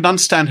 I can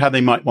understand how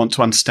they might want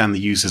to understand the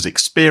user's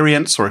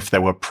experience, or if there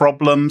were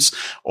problems,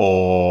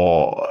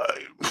 or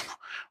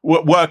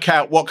work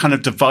out what kind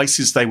of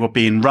devices they were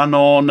being run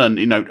on, and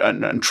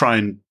and try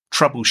and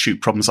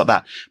troubleshoot problems like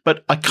that.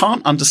 But I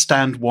can't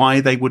understand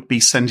why they would be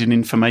sending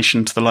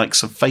information to the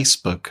likes of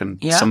Facebook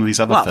and some of these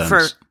other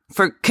firms.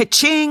 For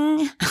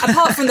ka-ching.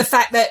 Apart from the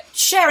fact that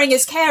sharing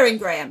is caring,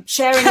 Graham.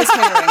 Sharing is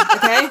caring,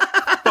 okay?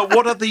 But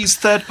what are these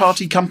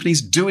third-party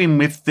companies doing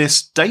with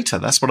this data?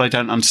 That's what I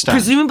don't understand.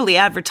 Presumably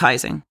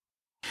advertising.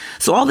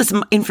 So all this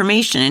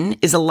information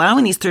is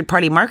allowing these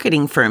third-party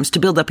marketing firms to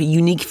build up a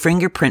unique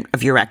fingerprint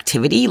of your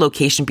activity,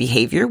 location,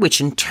 behavior,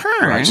 which in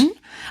turn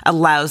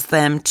allows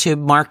them to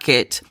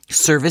market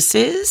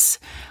services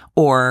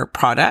or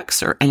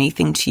products or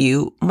anything to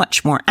you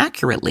much more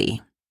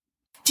accurately.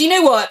 Do you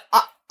know what?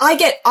 I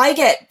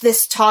get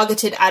this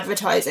targeted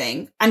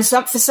advertising, and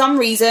for some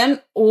reason,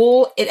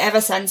 all it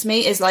ever sends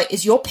me is like,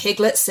 is your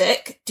piglet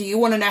sick? Do you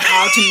want to know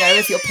how to know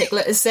if your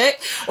piglet is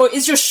sick? Or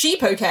is your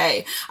sheep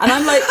okay? And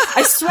I'm like,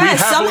 I swear, we have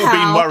somehow... all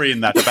been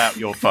worrying about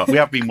your farm. We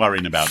have been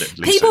worrying about it,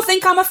 Lisa. People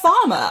think I'm a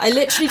farmer. I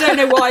literally don't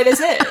know why this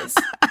is.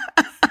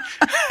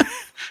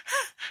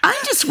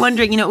 I'm just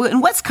wondering,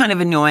 and what's kind of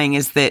annoying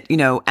is that,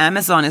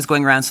 Amazon is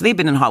going around. So they've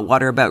been in hot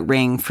water about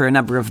Ring for a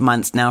number of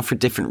months now for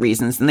different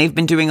reasons. And they've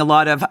been doing a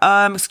lot of,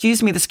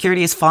 excuse me, the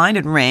security is fine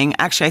in Ring.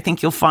 Actually, I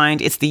think you'll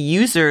find it's the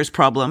user's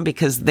problem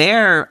because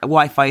their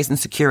Wi-Fi isn't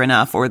secure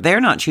enough, or they're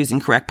not choosing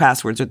correct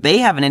passwords, or they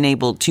haven't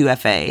enabled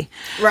 2FA.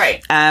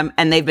 Right.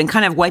 And they've been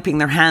kind of wiping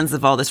their hands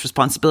of all this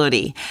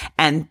responsibility.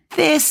 And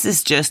this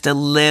is just a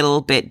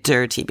little bit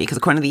dirty because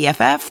according to the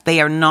EFF,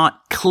 they are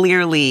not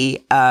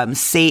clearly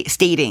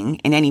stating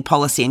in any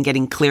policy and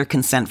getting clear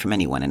consent from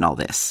anyone in all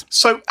this.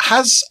 So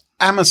has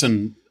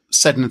Amazon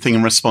said anything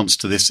in response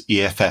to this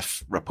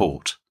EFF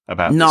report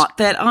about Not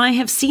that I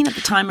have seen at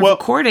the time of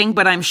recording,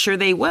 but I'm sure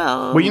they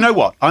will. Well, you know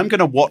what? I'm going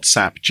to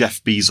WhatsApp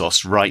Jeff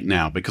Bezos right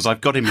now because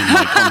I've got him in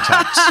my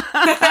contacts.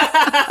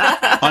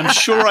 I'm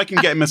sure I can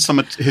get him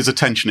his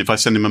attention if I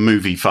send him a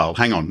movie file.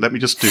 Hang on. Let me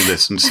just do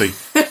this and see.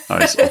 Oh,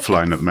 it's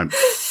offline at the moment.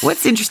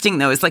 What's interesting,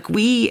 though, is like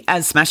we,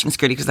 as Smashing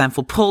Security, for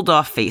example, pulled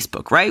off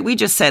Facebook, right? We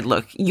just said,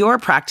 look, your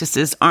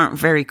practices aren't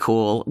very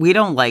cool. We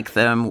don't like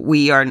them.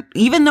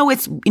 Even though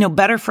it's,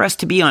 better for us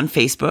to be on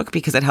Facebook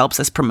because it helps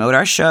us promote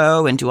our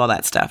show and do all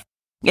that stuff.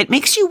 It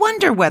makes you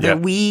wonder whether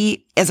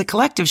we, as a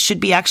collective, should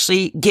be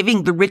actually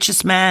giving the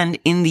richest man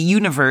in the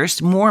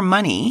universe more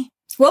money.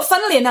 Well,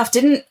 funnily enough,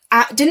 didn't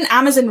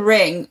Amazon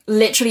Ring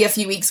literally a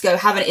few weeks ago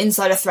have an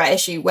insider threat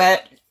issue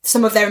where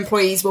some of their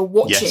employees were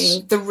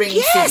watching the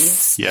Ring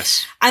feeds?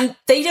 Yes. And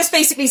they just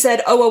basically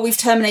said, oh, well, we've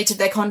terminated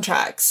their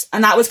contracts.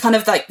 And that was kind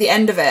of like the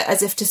end of it,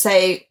 as if to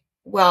say,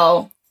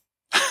 well,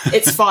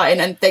 it's fine.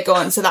 And they're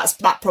gone. So that's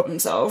that problem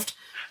solved.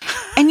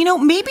 And,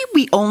 maybe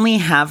we only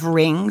have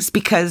Rings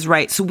because,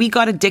 so we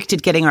got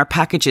addicted getting our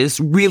packages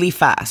really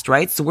fast,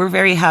 right? So we're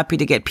very happy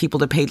to get people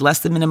to pay less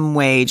than minimum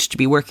wage, to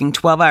be working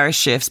 12-hour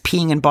shifts,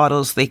 peeing in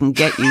bottles so they can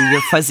get you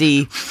your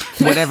fuzzy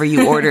whatever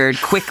you ordered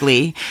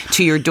quickly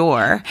to your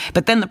door.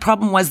 But then the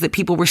problem was that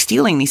people were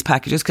stealing these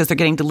packages because they're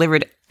getting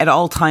delivered at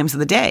all times of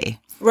the day.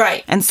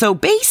 Right. And so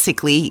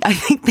basically, I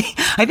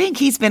think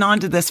he's been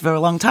onto this for a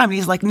long time.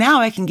 He's like, now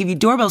I can give you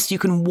doorbells so you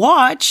can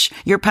watch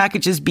your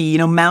packages be,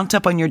 mount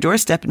up on your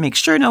doorstep and make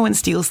sure no one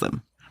steals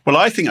them. Well,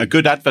 I think a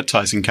good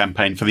advertising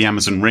campaign for the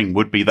Amazon Ring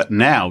would be that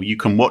now you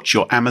can watch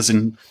your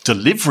Amazon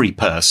delivery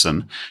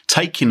person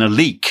taking a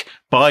leak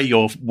by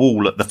your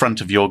wall at the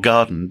front of your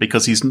garden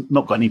because he's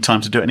not got any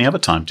time to do it any other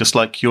time, just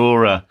like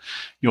your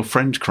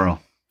friend Carol.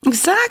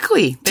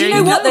 Exactly. Do you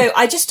know what, though?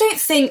 I just don't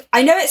think...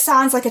 I know it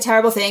sounds like a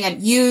terrible thing,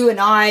 and you and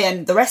I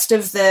and the rest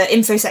of the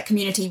InfoSec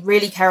community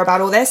really care about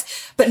all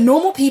this, but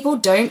normal people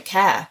don't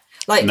care.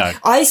 Like, no.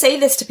 I say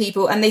this to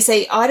people, and they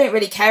say, I don't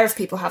really care if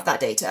people have that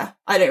data.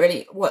 I don't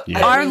really...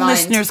 Our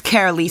listeners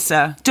care,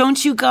 Lisa.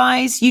 Don't you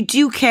guys? You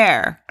do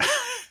care.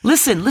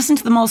 Listen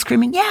to them all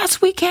screaming,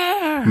 yes, we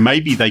care.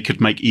 Maybe they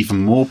could make even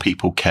more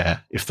people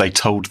care if they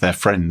told their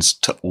friends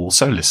to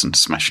also listen to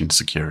Smashing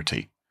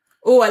Security.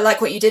 Oh, I like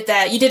what you did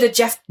there. You did a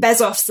Jeff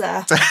Bezos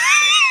there.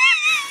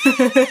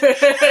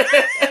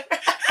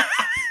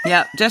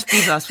 Yeah, Jeff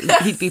Bezos.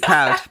 He'd be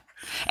proud.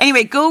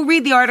 Anyway, go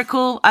read the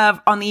article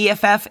on the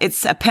EFF.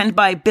 It's penned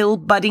by Bill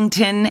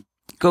Buddington.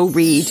 Go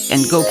read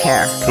and go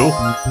care. Cool.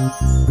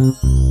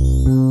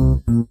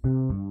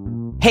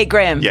 Hey,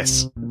 Graham.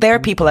 Yes. There are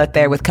people out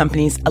there with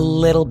companies a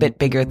little bit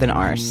bigger than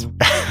ours.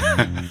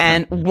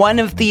 And one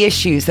of the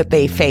issues that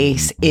they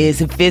face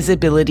is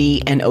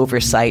visibility and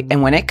oversight.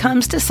 And when it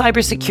comes to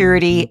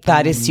cybersecurity,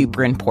 that is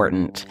super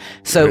important.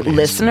 So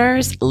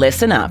listeners,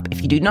 listen up.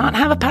 If you do not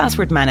have a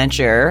password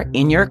manager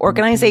in your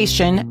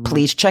organization,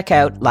 please check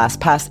out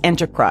LastPass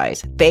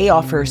Enterprise. They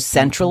offer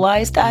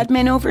centralized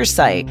admin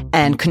oversight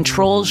and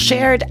control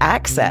shared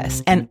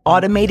access and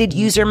automated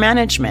user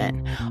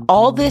management.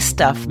 All this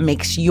stuff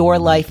makes your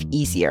life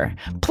easier.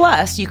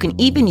 Plus, you can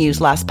even use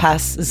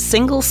LastPass's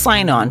single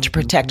sign-on to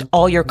protect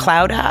all your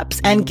cloud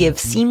apps and give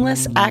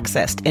seamless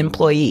access to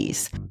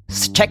employees.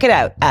 So check it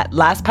out at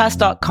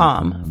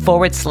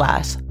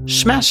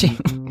lastpass.com/smashing.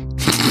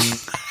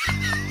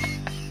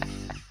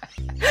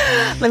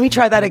 Let me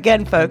try that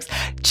again, folks.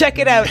 Check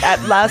it out at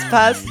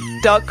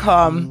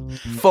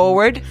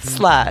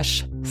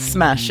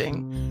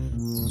lastpass.com/smashing.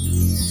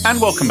 And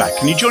welcome back.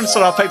 Can you join us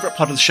on our favourite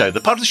part of the show? The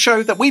part of the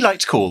show that we like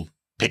to call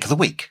Pick of the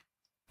Week.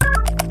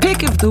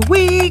 Pick of the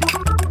Week.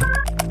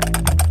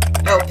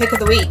 Oh, Pick of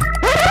the Week.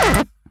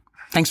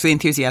 Thanks for the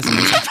enthusiasm.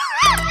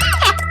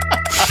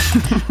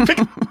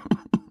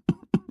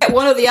 Get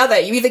one or the other.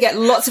 You either get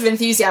lots of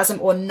enthusiasm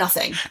or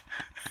nothing.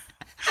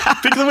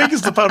 Pick of the Week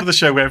is the part of the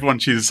show where everyone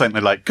chooses something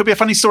they like. Could be a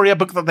funny story, a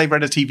book that they've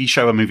read, a TV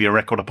show, a movie, a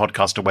record, a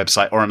podcast, a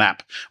website, or an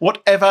app.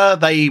 Whatever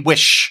they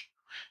wish.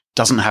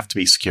 Doesn't have to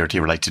be security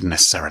related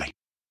necessarily.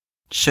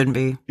 Shouldn't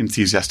be.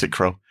 Enthusiastic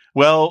crow.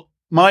 Well,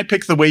 my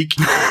pick of the week...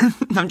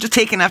 I'm just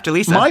taking after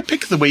Lisa. My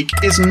pick of the week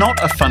is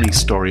not a funny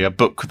story, a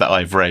book that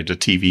I've read, a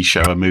TV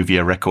show, a movie,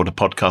 a record, a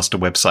podcast, a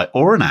website,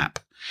 or an app.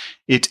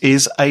 It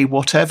is a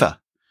whatever.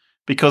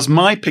 Because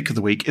my pick of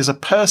the week is a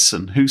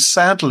person who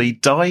sadly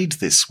died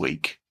this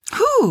week.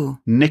 Who?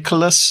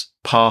 Nicholas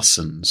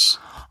Parsons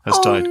has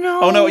died.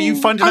 No. Oh, no, are you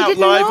finding out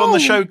live on the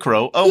show,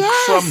 Carol? Oh,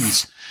 yes.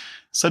 crumbs.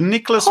 So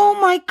Nicholas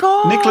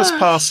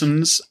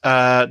Parsons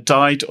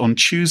died on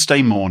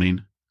Tuesday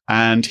morning.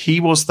 And he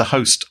was the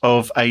host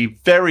of a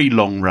very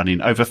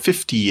long-running, over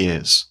 50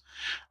 years,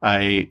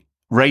 a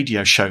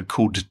radio show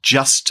called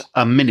Just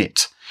a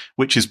Minute,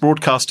 which is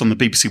broadcast on the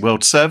BBC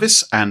World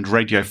Service and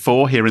Radio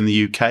 4 here in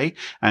the UK.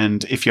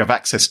 And if you have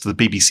access to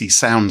the BBC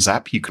Sounds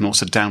app, you can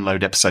also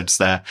download episodes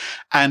there.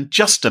 And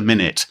Just a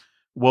Minute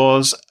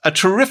was a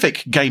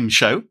terrific game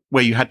show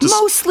where you had to...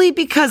 Mostly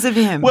because of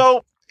him.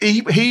 Well...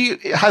 He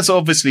has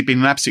obviously been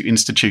an absolute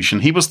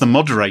institution. He was the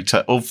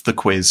moderator of the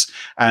quiz.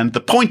 And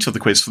the point of the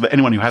quiz, for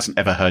anyone who hasn't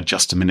ever heard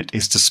Just a Minute,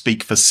 is to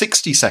speak for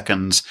 60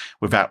 seconds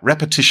without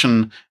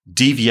repetition,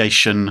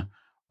 deviation,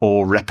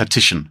 or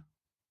repetition.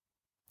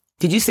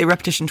 Did you say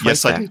repetition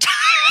twice? Yes, I did.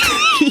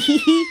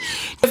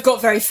 I've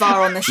got very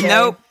far on the show.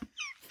 Nope.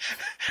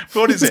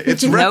 What is it?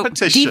 It's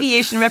repetition.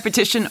 Deviation,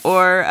 repetition,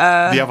 or...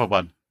 The other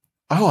one.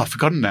 Oh, I've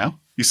forgotten now.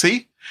 You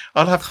see?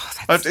 I'll have...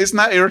 isn't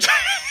that irritating?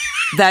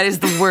 That is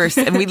the worst.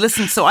 And we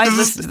listened, so I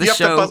listened to the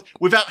show.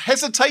 Without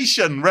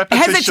hesitation,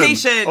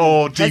 repetition.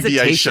 Or deviation.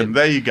 Hesitation.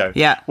 There you go.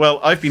 Yeah. Well,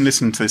 I've been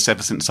listening to this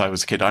ever since I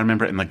was a kid. I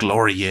remember it in the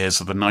glory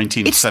years of the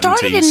 1970s. It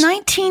started in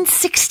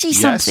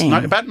 1960-something.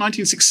 Yes, about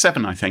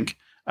 1967, I think.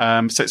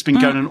 So it's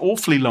been going an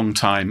awfully long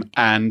time.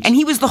 And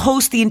he was the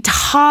host the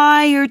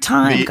entire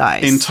time,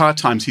 guys. The entire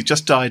time. He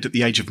just died at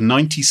the age of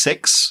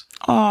 96.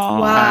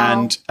 Oh, wow.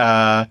 And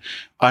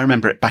I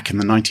remember it back in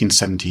the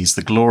 1970s,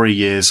 the glory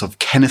years of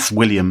Kenneth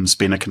Williams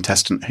being a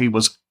contestant who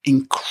was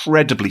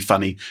incredibly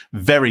funny,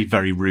 very,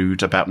 very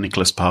rude about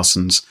Nicholas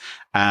Parsons.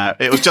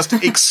 It was just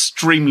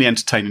extremely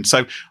entertaining.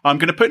 So I'm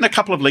going to put in a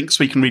couple of links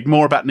so you can read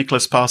more about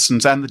Nicholas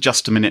Parsons and the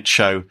Just a Minute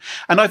show.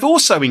 And I've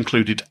also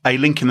included a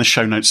link in the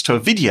show notes to a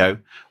video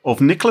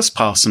of Nicholas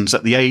Parsons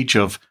at the age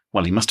of,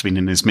 well, he must have been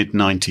in his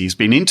mid-90s,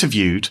 being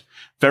interviewed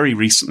very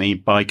recently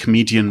by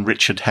comedian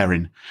Richard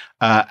Herring.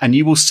 And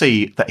you will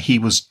see that he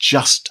was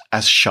just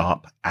as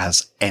sharp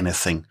as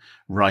anything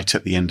right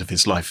at the end of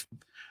his life.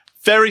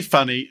 Very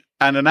funny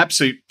and an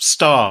absolute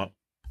star.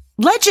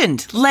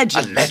 Legend. A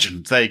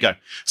legend. There you go.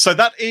 So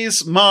that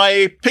is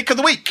my pick of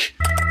the week.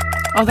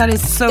 Oh, that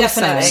is so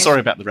Definitely. sad. Sorry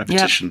about the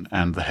repetition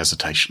and the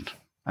hesitation,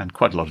 and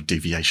quite a lot of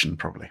deviation,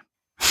 probably.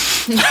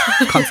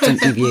 Constant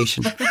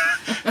deviation.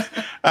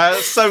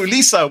 So,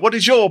 Lisa, what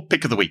is your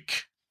pick of the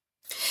week?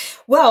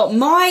 Well,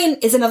 mine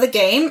is another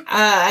game.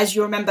 As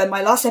you remember,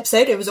 my last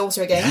episode, it was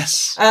also a game.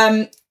 Yes.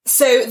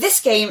 So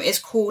this game is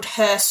called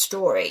Her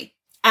Story,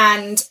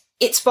 and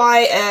it's by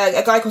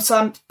a guy called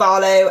Sam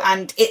Barlow,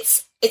 and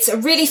it's a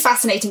really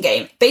fascinating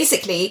game.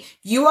 Basically,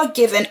 you are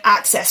given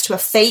access to a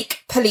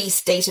fake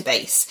police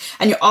database,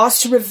 and you're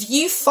asked to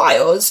review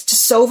files to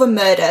solve a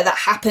murder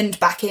that happened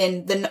back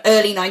in the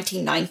early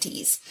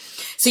 1990s.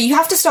 So you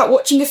have to start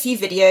watching a few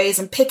videos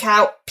and pick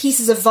out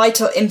pieces of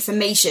vital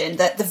information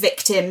that the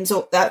victims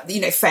or that,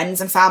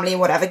 friends and family and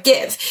whatever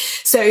give.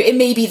 So it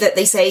may be that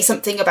they say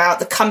something about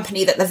the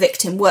company that the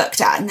victim worked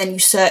at, and then you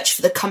search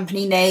for the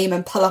company name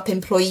and pull up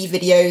employee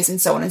videos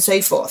and so on and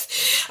so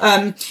forth.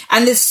 And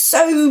there's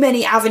so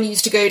many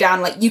avenues to go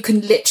down. Like, you can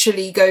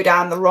literally go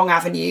down the wrong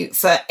avenue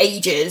for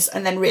ages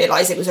and then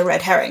realize it was a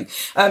red herring.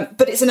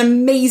 But it's an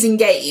amazing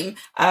game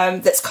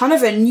that's kind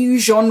of a new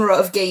genre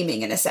of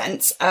gaming in a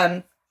sense.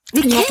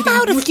 It came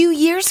out a few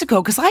years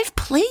ago because I've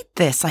played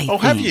this, I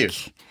think. Have you?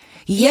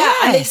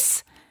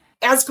 Yes.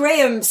 As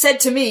Graham said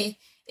to me,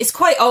 it's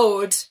quite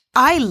old.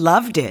 I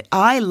loved it.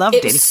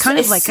 It's kind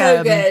of like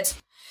so good.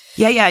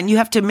 Yeah, and you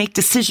have to make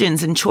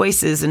decisions and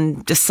choices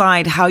and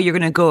decide how you're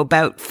going to go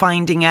about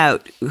finding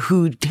out the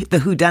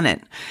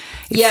whodunit.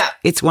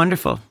 It's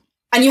wonderful.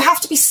 And you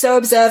have to be so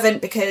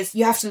observant because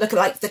you have to look at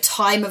like the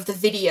time of the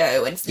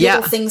video and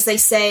little things they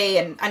say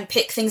and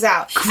pick things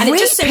out. Great and it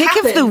just so pick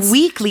happens, of the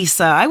week,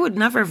 Lisa. I would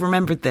never have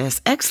remembered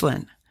this.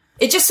 Excellent.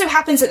 It just so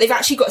happens that they've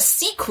actually got a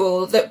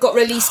sequel that got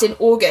released in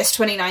August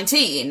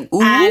 2019.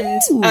 Ooh.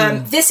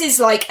 And this is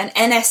like an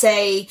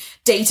NSA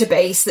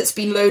database that's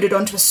been loaded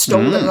onto a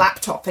stolen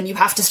laptop, and you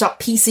have to start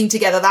piecing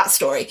together that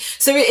story.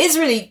 So it is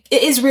really,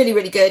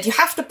 really good. You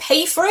have to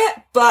pay for it,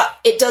 but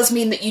it does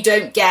mean that you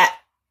don't get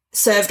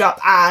served up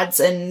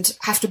ads and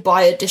have to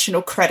buy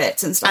additional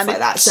credits and stuff like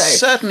that. So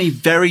certainly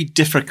very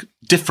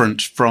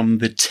different from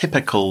the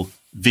typical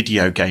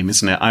video game,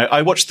 isn't it?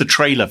 I watched the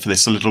trailer for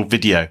this, a little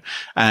video,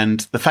 and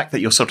the fact that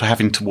you're sort of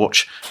having to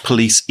watch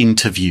police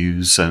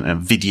interviews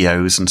and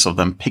videos and sort of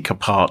them pick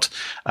apart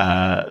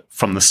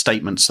from the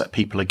statements that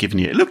people are giving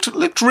you. It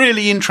looked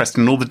really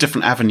interesting, all the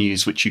different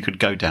avenues which you could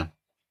go down.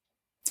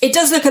 It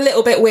does look a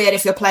little bit weird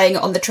if you're playing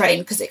it on the train,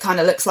 because it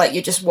kind of looks like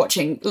you're just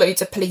watching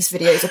loads of police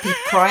videos of people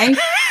crying.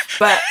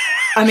 But,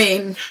 I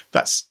mean,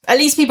 at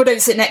least people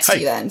don't sit next to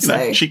you then.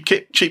 So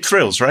cheap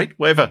thrills, right?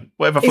 Whatever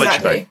floats your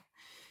boat.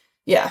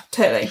 Yeah,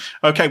 totally.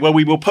 Okay, well,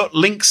 we will put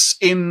links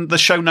in the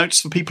show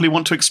notes for people who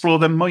want to explore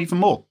them even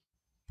more.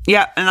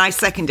 Yeah, and I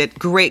second it.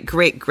 Great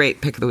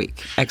pick of the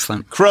week.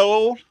 Excellent.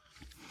 Crowell,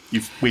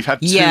 we've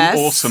had two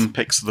awesome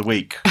picks of the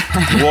week.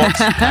 What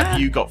have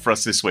you got for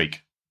us this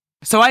week?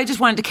 So I just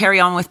wanted to carry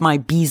on with my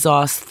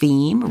Bezos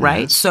theme,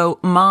 right? Yes. So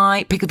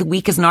my pick of the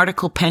week is an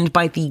article penned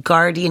by the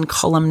Guardian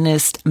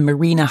columnist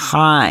Marina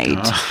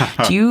Hyde.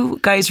 Do you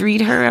guys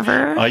read her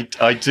ever?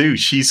 I do.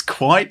 She's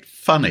quite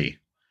funny,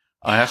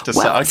 I have to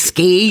say.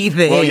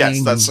 Scathing. Well,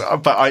 yes,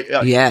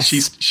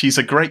 yes. She's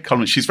a great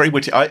columnist. She's very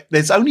witty.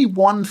 There's only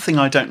one thing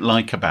I don't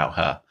like about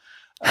her.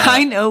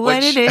 I know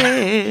what it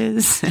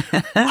is.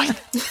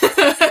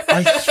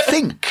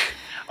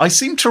 I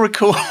seem to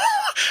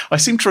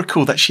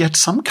recall that she had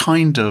some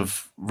kind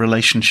of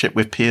relationship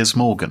with Piers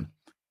Morgan.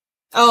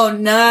 Oh,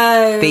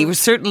 no. They were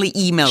certainly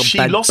email She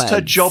buds. lost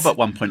her job at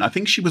one point. I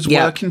think she was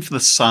working for The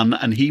Sun,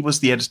 and he was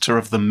the editor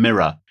of The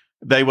Mirror.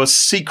 They were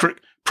secret,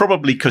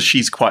 probably because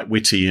she's quite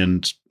witty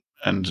and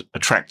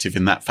attractive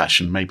in that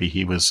fashion. Maybe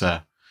he was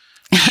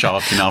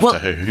sharking after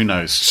her. Who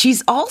knows?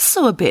 She's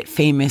also a bit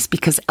famous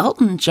because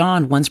Elton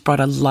John once brought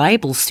a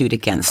libel suit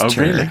against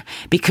her. Really?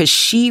 Because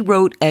she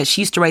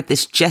used to write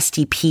this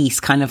jesty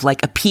piece, kind of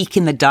like a peek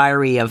in the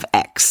diary of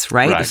X,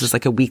 right? This is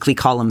like a weekly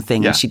column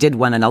thing. Yeah. And she did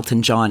one on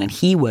Elton John, and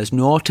he was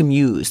not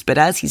amused. But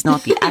as he's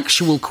not the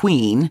actual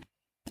queen,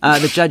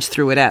 the judge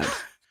threw it out.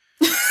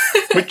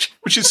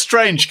 Which is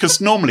strange, because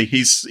normally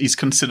he's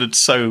considered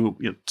so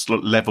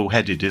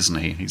level-headed, isn't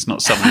he? He's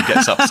not someone who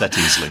gets upset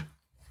easily.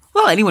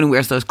 Well, anyone who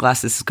wears those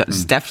glasses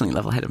is definitely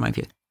level-headed, in my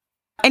view.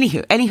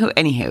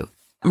 Anywho.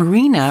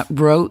 Marina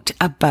wrote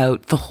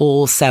about the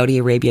whole Saudi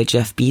Arabia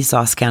Jeff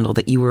Bezos scandal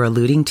that you were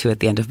alluding to at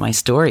the end of my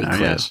story. Oh,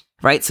 yes.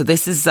 Right? So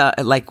this is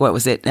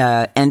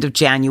end of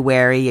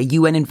January.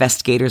 UN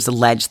investigators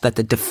alleged that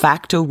the de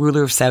facto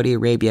ruler of Saudi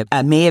Arabia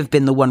may have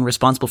been the one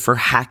responsible for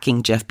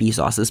hacking Jeff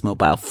Bezos'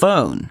 mobile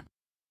phone.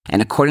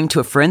 And according to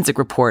a forensic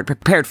report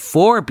prepared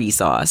for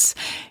Bezos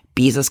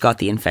got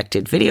the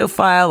infected video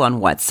file on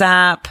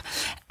WhatsApp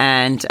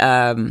and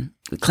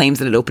claims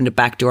that it opened a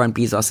backdoor on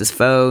Bezos'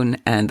 phone,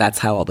 and that's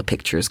how all the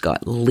pictures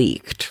got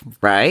leaked,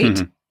 right?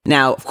 Mm-hmm.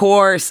 Now, of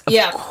course,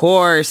 there's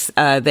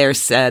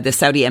the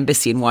Saudi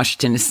embassy in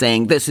Washington is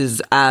saying this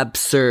is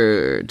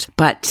absurd.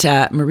 But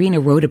Marina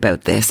wrote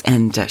about this,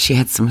 and she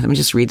had some. Let me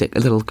just read a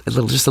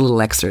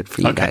little excerpt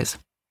for you guys.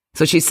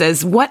 So she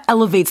says, what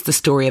elevates the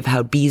story of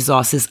how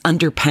Bezos's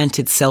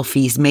underpanted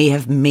selfies may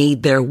have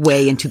made their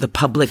way into the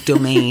public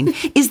domain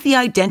is the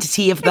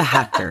identity of the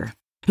hacker,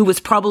 who was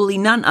probably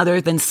none other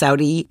than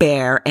Saudi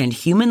bear and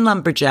human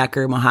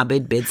lumberjacker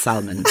Mohammed bin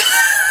Salman.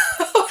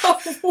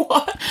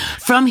 What?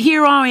 From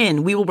here on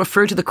in, we will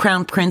refer to the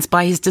Crown Prince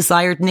by his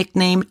desired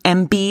nickname,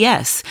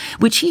 MBS,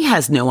 which he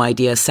has no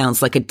idea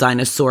sounds like a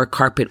dinosaur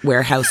carpet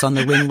warehouse on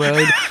the Ring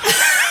Road.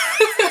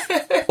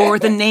 Or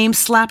the name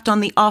slapped on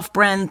the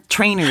off-brand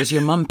trainers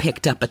your mum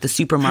picked up at the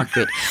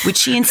supermarket, which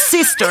she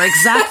insists are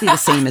exactly the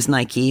same as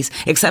Nike's,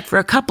 except for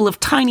a couple of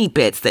tiny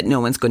bits that no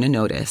one's going to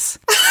notice.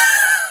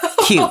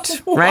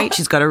 Cute, right?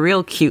 She's got a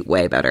real cute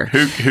way about her.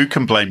 Who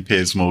can blame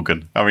Piers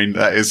Morgan? I mean,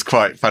 that is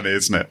quite funny,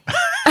 isn't it?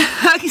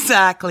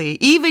 Exactly.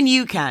 Even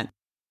you can.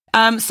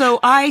 So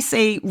I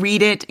say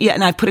read it. Yeah,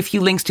 and I've put a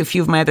few links to a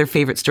few of my other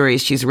favorite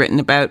stories she's written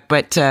about.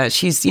 But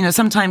she's,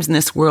 sometimes in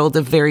this world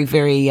of very,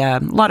 very, a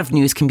lot of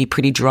news can be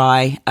pretty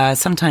dry.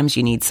 Sometimes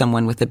you need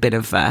someone with a bit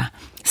of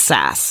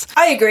sass.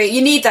 I agree.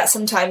 You need that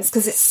sometimes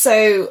because it's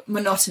so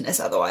monotonous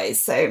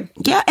otherwise. So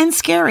yeah, and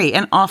scary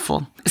and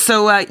awful.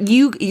 So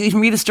you can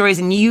read the stories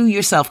and you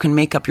yourself can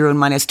make up your own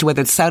mind as to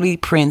whether the Saudi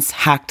prince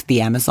hacked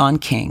the Amazon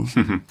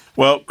king.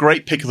 Well,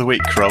 great pick of the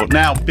week, Carole.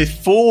 Now,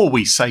 before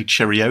we say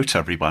cheerio to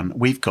everyone,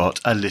 we've got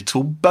a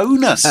little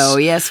bonus. Oh,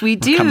 yes, we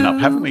do. Coming up,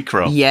 haven't we,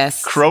 Carole?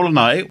 Yes. Carole and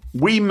I,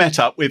 we met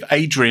up with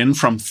Adrian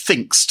from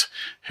Thinkst,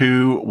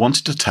 who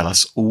wanted to tell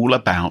us all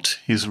about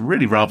his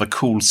really rather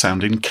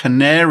cool-sounding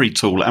Canary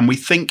tool, and we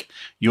think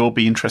you'll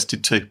be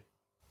interested too.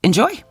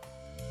 Enjoy.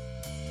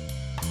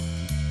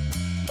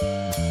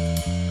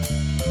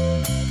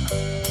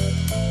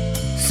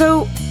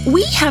 So,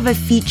 we have a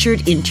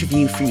featured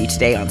interview for you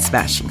today on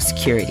Smashing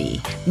Security.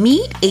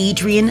 Meet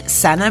Adrian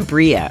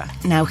Sanabria.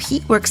 Now, he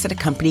works at a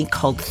company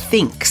called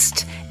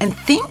Thinkst, and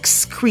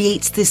Thinkst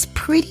creates this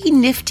pretty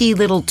nifty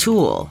little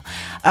tool.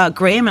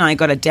 Graham and I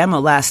got a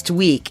demo last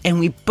week, and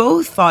we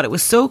both thought it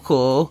was so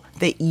cool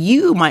that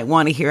you might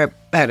want to hear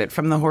about it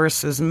from the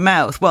horse's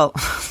mouth. Well,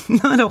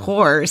 not a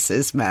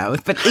horse's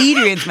mouth, but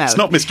Adrian's mouth. It's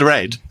not Mr.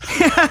 Ed.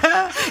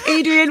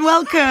 Adrian,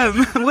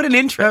 welcome. What an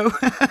intro.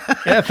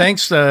 Yeah,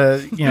 thanks.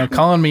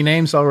 Calling me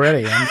names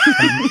already. I'm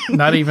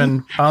not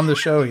even on the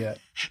show yet.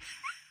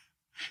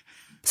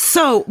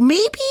 So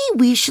maybe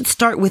we should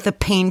start with a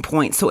pain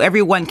point so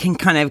everyone can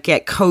kind of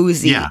get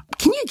cozy. Yeah.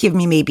 Can you give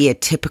me maybe a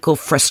typical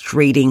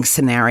frustrating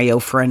scenario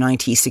for an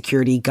IT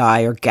security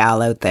guy or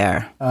gal out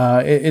there?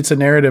 It's a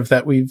narrative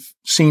that we've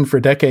seen for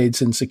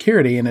decades in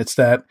security, and it's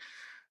that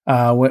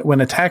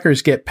when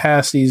attackers get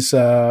past these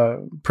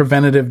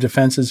preventative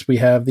defenses, we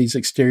have these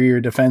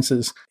exterior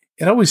defenses.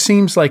 It always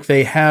seems like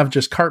they have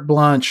just carte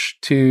blanche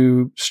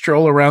to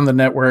stroll around the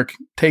network,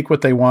 take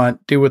what they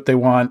want, do what they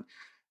want.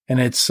 And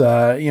it's,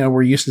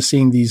 we're used to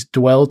seeing these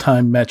dwell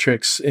time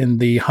metrics in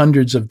the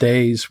hundreds of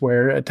days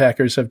where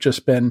attackers have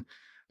just been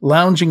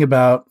lounging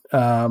about,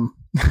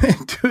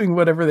 doing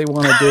whatever they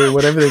want to do,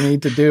 whatever they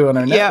need to do on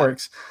our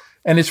networks.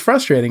 And it's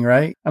frustrating,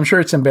 right? I'm sure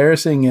it's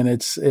embarrassing, and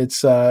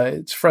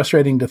it's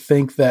frustrating to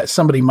think that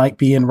somebody might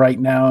be in right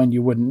now and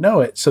you wouldn't know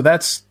it. So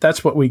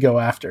that's what we go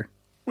after.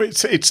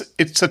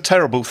 It's a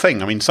terrible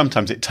thing. I mean,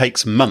 sometimes it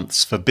takes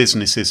months for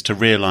businesses to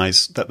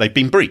realize that they've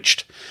been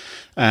breached.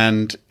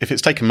 And if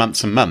it's taken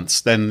months and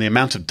months, then the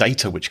amount of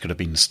data which could have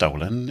been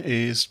stolen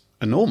is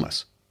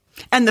enormous.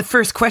 And the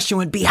first question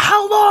would be,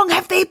 how long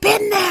have they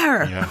been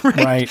there? Yeah.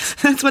 Right.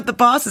 That's what the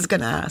boss is going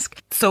to ask.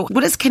 So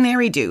what does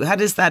Canary do? How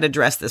does that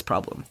address this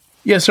problem?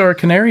 Yeah, so our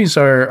canaries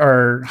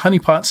are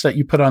honeypots that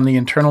you put on the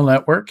internal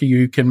network.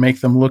 You can make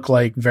them look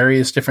like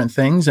various different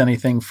things,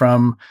 anything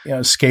from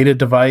a SCADA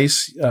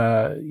device,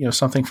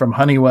 something from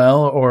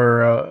Honeywell,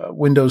 or a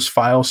Windows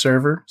file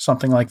server,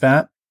 something like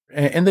that.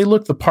 And they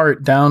look the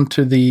part down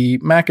to the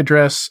MAC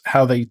address,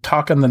 how they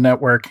talk on the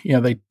network.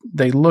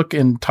 They look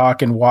and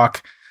talk and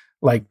walk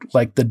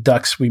like the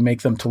ducks we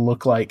make them to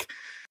look like.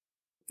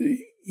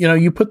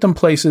 You put them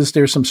places,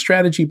 there's some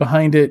strategy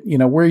behind it,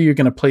 where you're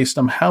going to place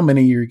them, how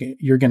many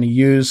you're going to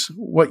use,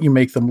 what you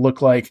make them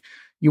look like.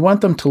 You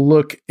want them to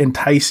look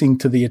enticing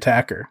to the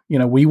attacker.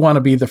 We want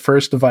to be the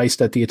first device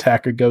that the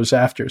attacker goes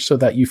after so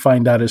that you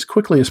find out as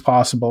quickly as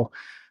possible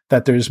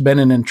that there's been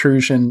an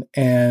intrusion.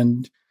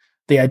 And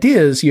the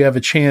idea is you have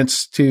a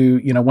chance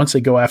to, once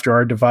they go after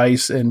our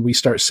device and we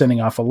start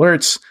sending off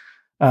alerts,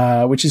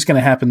 which is going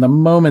to happen the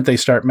moment they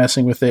start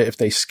messing with it. If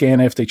they scan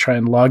it, if they try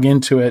and log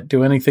into it,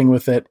 do anything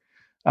with it,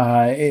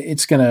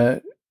 it's going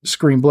to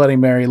scream Bloody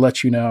Mary,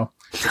 let you know.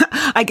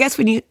 I guess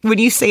when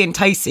you say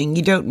enticing,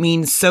 you don't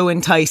mean so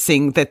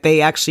enticing that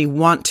they actually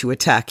want to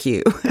attack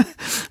you.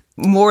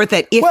 More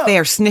that if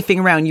they're sniffing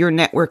around your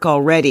network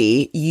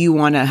already, you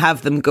want to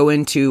have them go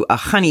into a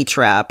honey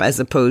trap as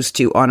opposed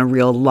to on a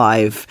real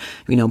live,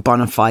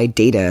 bona fide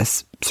data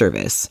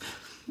service.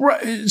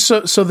 Right.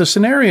 So the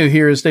scenario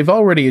here is they've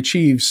already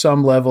achieved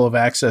some level of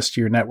access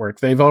to your network.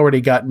 They've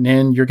already gotten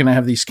in. You're going to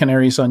have these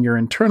canaries on your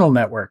internal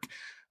network.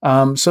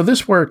 So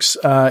this works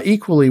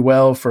equally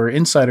well for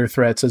insider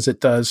threats as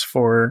it does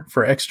for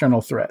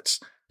external threats.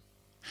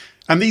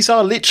 And these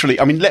are literally,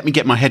 I mean, let me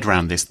get my head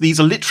around this. These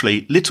are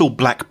literally little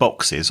black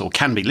boxes, or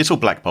can be little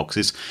black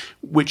boxes,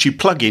 which you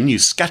plug in, you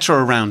scatter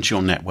around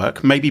your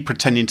network, maybe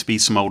pretending to be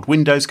some old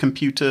Windows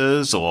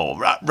computers or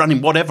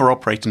running whatever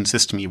operating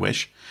system you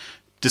wish,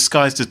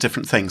 disguised as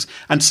different things.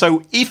 And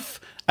so if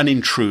an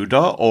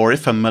intruder or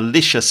if a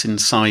malicious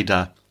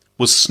insider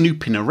was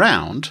snooping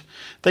around,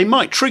 they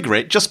might trigger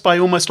it just by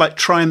almost like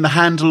trying the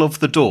handle of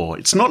the door.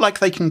 It's not like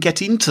they can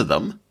get into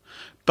them,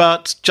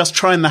 but just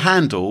trying the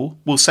handle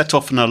will set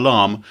off an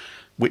alarm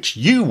which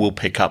you will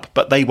pick up,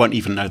 but they won't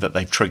even know that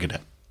they've triggered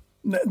it.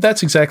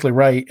 That's exactly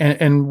right.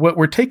 And what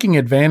we're taking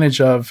advantage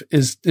of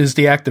is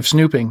the act of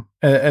snooping,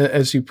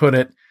 as you put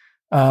it,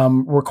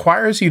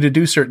 requires you to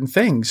do certain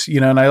things,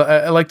 and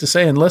I like to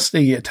say, unless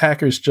the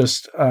attacker's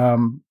just,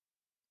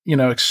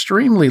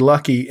 extremely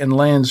lucky and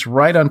lands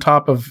right on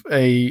top of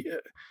a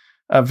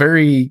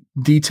very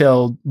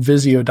detailed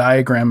Visio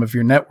diagram of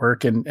your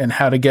network and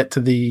how to get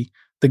to the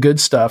good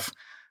stuff,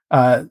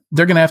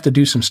 they're going to have to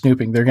do some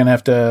snooping. They're going to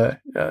have to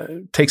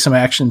take some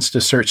actions to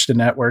search the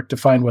network to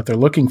find what they're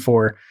looking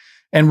for.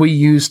 And we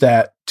use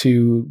that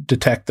to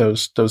detect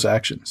those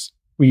actions.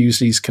 We use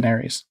these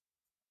canaries.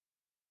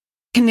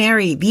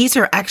 Canary, these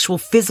are actual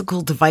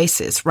physical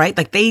devices, right?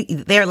 Like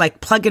they're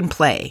like plug and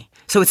play.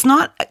 So it's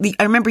not,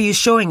 I remember you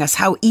showing us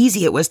how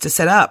easy it was to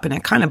set up, and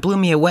it kind of blew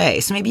me away.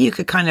 So maybe you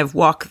could kind of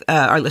walk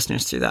our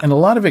listeners through that. And a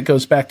lot of it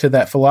goes back to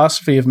that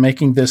philosophy of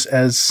making this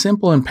as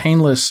simple and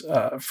painless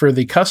for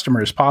the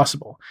customer as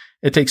possible.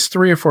 It takes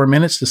 3 or 4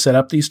 minutes to set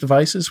up these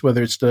devices,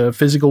 whether it's the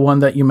physical one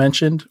that you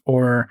mentioned,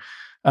 or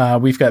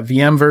we've got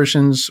VM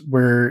versions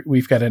where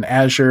we've got an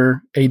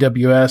Azure,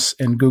 AWS,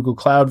 and Google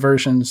Cloud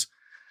versions.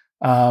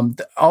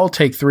 All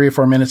take 3 or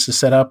 4 minutes to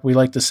set up. We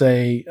like to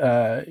say,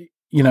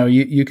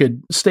 you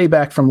could stay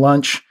back from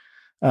lunch,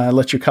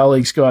 let your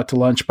colleagues go out to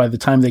lunch. By the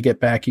time they get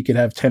back, you could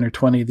have 10 or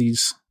 20 of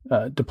these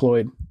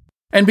deployed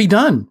and be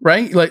done,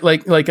 right?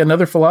 Like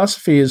another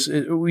philosophy is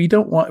we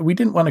didn't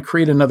want to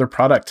create another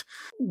product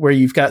where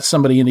you've got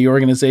somebody in the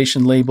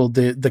organization labeled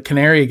the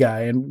canary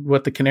guy. And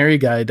what the canary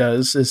guy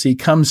does is he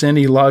comes in,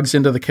 he logs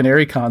into the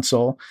canary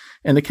console,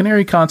 and the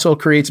canary console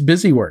creates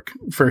busy work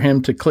for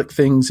him to click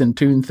things and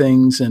tune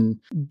things and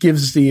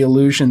gives the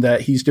illusion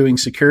that he's doing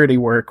security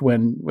work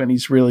when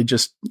he's really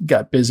just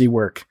got busy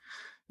work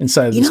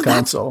inside of this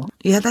console.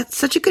 That's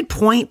such a good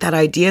point, that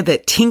idea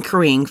that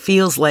tinkering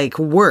feels like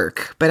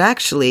work. But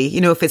actually,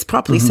 if it's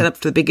properly set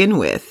up to begin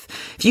with,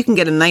 if you can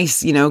get a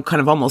nice,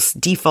 kind of almost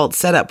default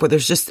setup where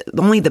there's just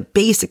only the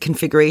basic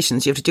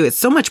configurations you have to do, it's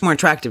so much more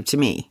attractive to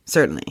me,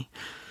 certainly.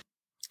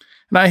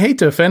 And I hate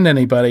to offend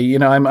anybody.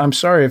 I'm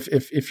sorry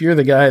if you're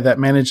the guy that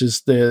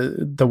manages the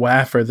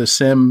WAF or the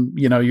SIM.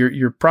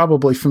 You're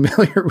probably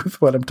familiar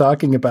with what I'm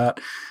talking about.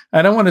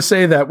 I don't want to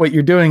say that what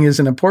you're doing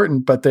isn't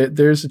important, but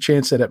there's a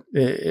chance that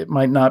it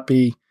might not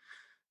be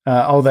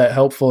all that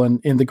helpful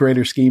in the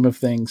greater scheme of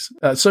things.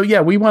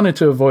 We wanted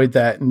to avoid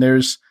that. And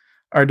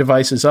our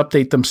devices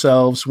update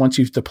themselves. Once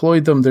you've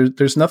deployed them,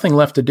 there's nothing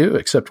left to do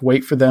except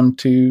wait for them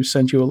to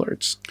send you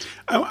alerts.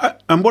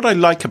 And what I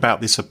like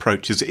about this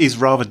approach is it is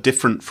rather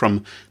different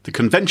from the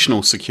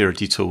conventional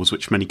security tools,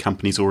 which many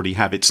companies already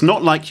have. It's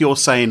not like you're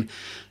saying,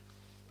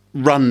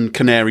 run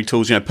canary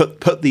tools,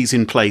 put these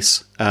in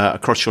place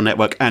across your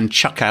network and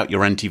chuck out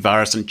your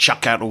antivirus and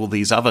chuck out all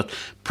these other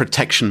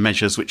protection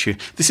measures.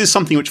 This is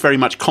something which very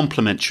much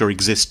complements your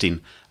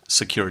existing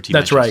security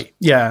measures. That's right.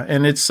 Yeah.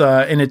 And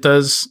it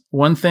does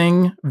one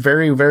thing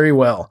very, very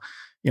well.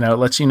 It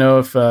lets you know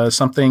if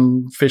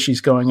something fishy is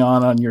going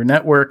on your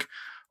network,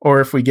 or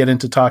if we get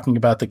into talking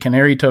about the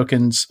canary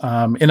tokens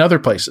in other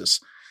places.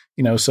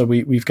 So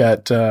we've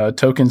got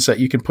tokens that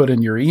you can put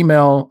in your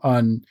email,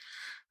 on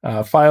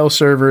file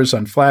servers,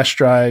 on flash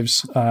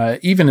drives,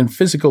 even in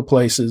physical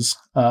places,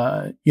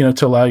 to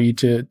allow you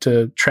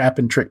to trap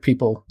and trick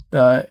people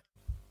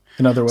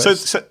in other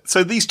ways.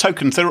 So these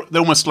tokens, they're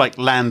almost like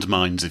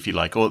landmines, if you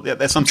like, or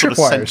there's some sort of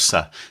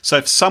sensor. So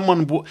if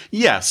someone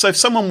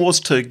was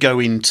to go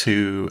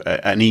into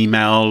an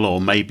email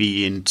or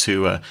maybe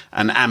into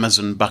an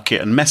Amazon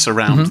bucket and mess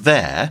around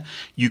there,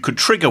 you could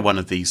trigger one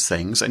of these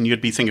things, and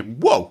you'd be thinking,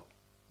 "Whoa,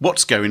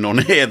 what's going on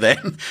here?"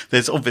 Then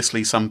there's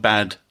obviously some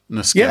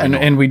badness going on.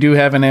 And we do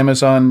have an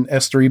Amazon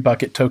S3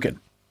 bucket token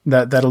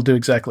that'll do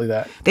exactly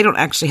that. They don't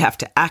actually have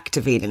to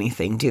activate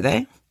anything, do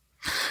they?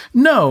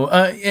 No,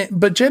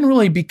 but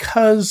generally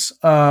because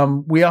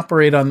we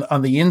operate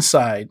on the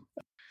inside,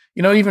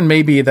 even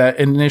maybe that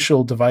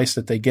initial device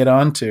that they get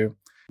onto,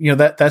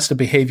 that's the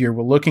behavior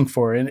we're looking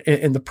for.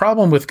 And the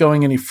problem with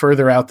going any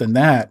further out than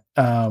that,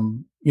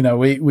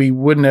 we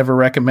wouldn't ever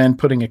recommend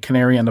putting a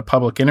canary on the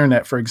public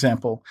internet, for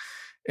example,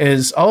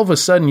 is all of a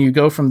sudden you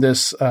go from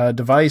this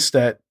device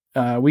that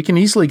we can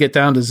easily get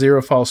down to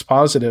 0 false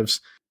positives.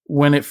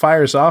 When it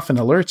fires off and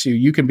alerts you,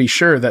 you can be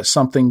sure that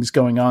something's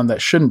going on that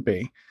shouldn't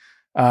be.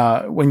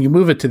 When you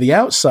move it to the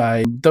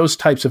outside, those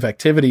types of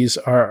activities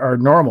are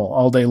normal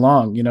all day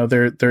long.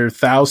 There are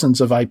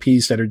thousands of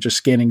IPs that are just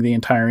scanning the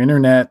entire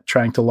internet,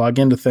 trying to log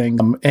into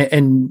things.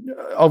 And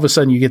all of a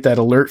sudden you get that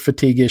alert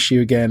fatigue issue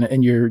again,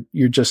 and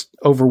you're just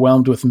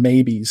overwhelmed with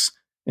maybes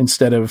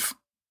instead of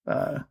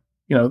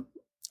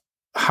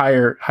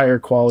higher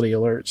quality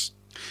alerts.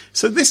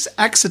 So this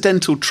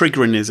accidental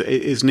triggering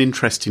is an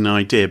interesting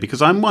idea,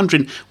 because I'm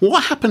wondering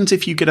what happens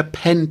if you get a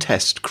pen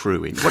test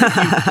crew in? What if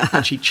you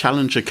actually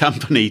challenge a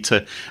company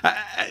to,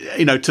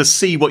 to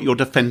see what your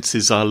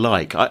defenses are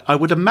like? I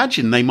would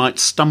imagine they might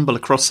stumble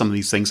across some of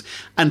these things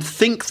and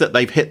think that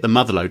they've hit the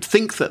motherlode,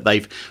 think that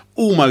they've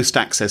almost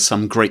accessed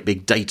some great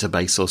big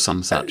database or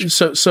some such.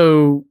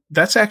 So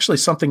that's actually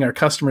something our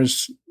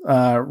customers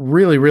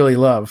really, really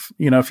love.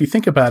 If you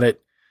think about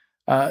it,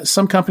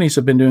 some companies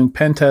have been doing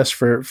pen tests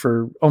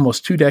for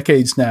almost 2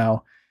 decades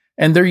now,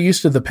 and they're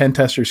used to the pen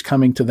testers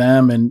coming to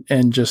them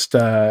and just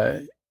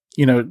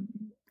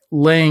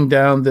laying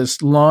down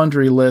this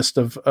laundry list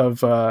of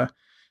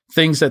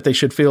things that they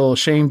should feel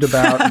ashamed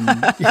about. And,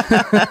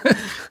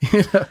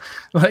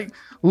 like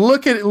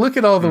look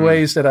at all the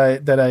ways that I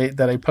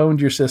pwned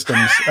your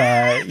systems.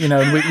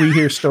 And we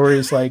hear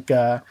stories like,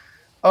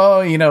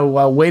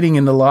 while waiting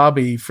in the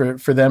lobby for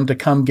them to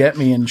come get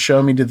me and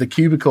show me to the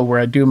cubicle where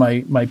I do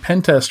my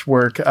pen test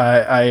work,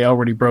 I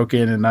already broke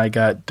in and I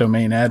got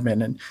domain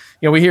admin. And,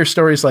 we hear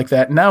stories like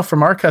that. Now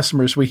from our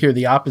customers, we hear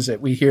the opposite.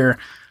 We hear,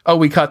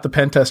 we caught the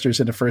pen testers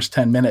in the first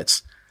 10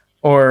 minutes.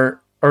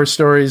 Or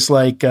stories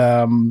like,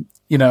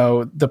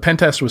 the pen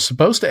test was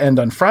supposed to end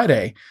on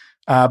Friday,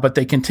 but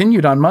they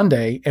continued on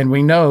Monday, and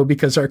we know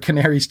because our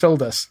canaries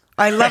told us.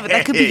 I love it.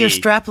 That could be your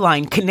strap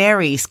line.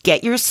 Canaries,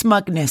 get your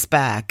smugness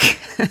back.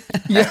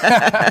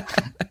 Yeah.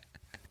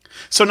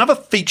 So another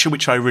feature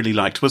which I really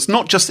liked was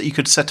not just that you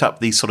could set up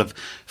these sort of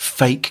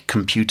fake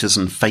computers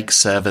and fake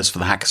servers for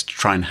the hackers to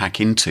try and hack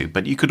into,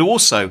 but you could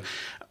also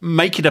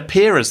make it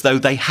appear as though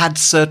they had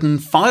certain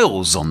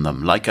files on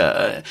them, like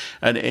an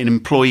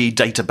employee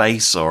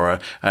database or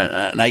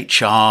an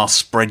HR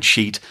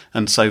spreadsheet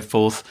and so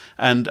forth.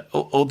 And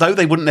although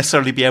they wouldn't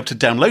necessarily be able to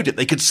download it,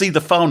 they could see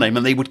the file name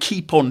and they would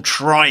keep on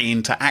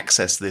trying to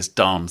access this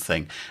darn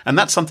thing. And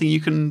that's something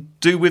you can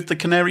do with the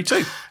Canary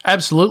too.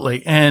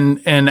 Absolutely. And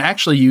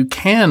actually you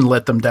can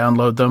let them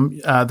download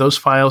them. Those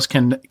files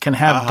can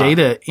have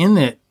data in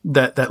it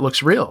that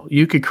looks real.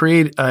 You could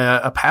create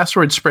a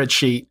password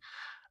spreadsheet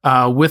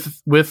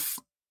with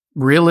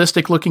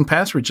realistic looking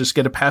passwords. Just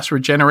get a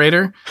password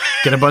generator,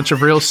 get a bunch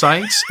of real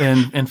sites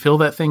and fill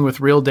that thing with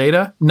real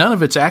data. None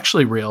of it's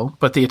actually real,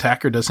 but the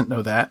attacker doesn't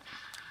know that.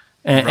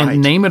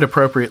 And name it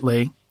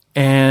appropriately.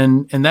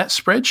 And that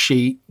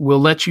spreadsheet will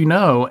let you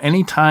know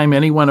anytime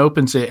anyone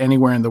opens it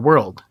anywhere in the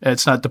world.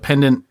 It's not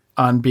dependent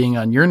on being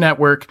on your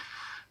network.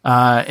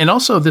 And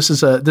also this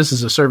is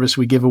a service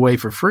we give away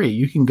for free.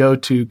 You can go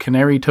to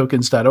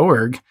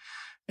canarytokens.org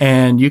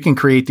and you can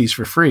create these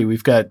for free.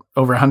 We've got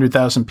over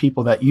 100,000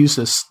 people that use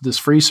this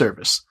free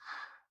service.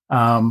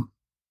 And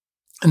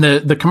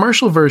the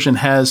commercial version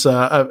has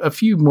a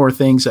few more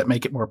things that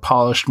make it more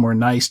polished, more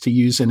nice to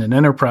use in an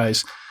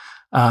enterprise.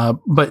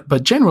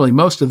 But generally,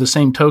 most of the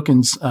same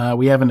tokens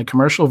we have in the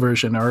commercial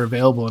version are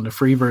available in the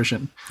free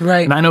version.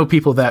 Right. And I know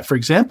people that, for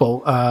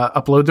example,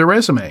 upload their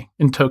resume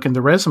and token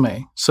the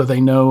resume, so they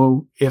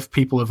know if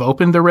people have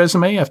opened their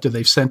resume after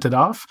they've sent it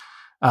off.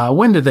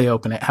 When did they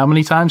open it? How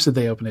many times did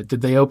they open it?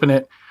 Did they open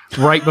it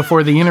right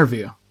before the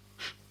interview?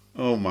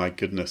 Oh, my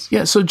goodness.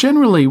 Yeah. So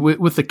generally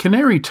with the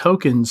Canary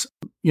tokens,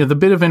 the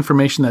bit of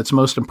information that's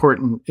most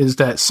important is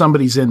that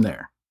somebody's in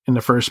there in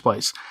the first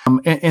place.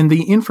 And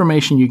the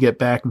information you get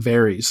back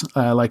varies.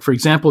 Like, for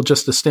example,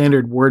 just the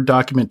standard Word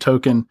document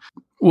token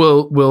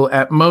will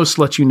at most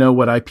let you know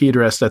what IP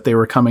address that they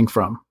were coming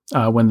from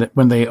when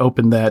they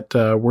opened that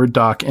Word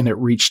doc and it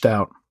reached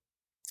out.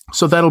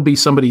 So that'll be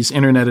somebody's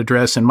internet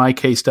address. In my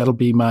case, that'll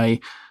be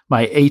my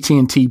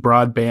AT&T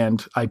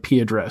broadband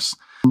IP address.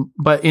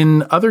 But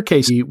in other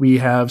cases, we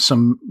have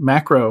some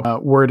macro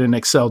Word and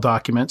Excel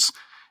documents.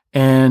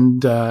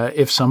 And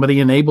if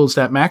somebody enables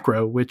that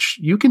macro, which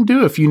you can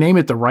do if you name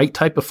it the right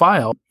type of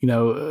file, a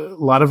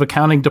lot of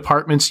accounting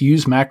departments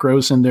use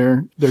macros in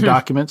their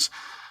documents.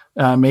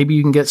 Maybe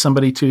you can get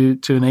somebody to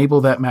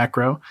enable that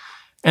macro.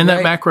 And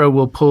that macro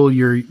will pull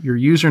your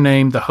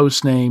username, the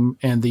host name,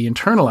 and the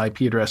internal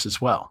IP address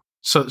as well.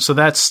 So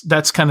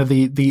that's kind of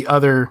the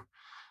other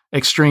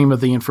extreme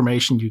of the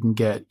information you can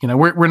get.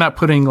 We're not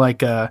putting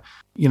like a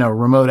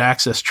remote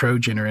access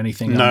Trojan or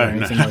anything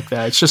like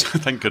that. It's just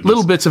Thank goodness.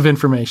 Little bits of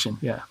information.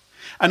 Yeah.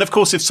 And of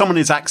course, if someone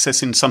is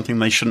accessing something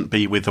they shouldn't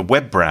be with a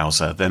web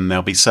browser, then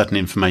there'll be certain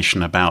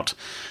information about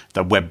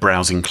the web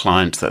browsing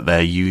client that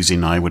they're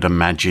using, I would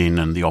imagine,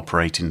 and the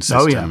operating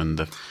system and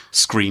the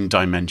screen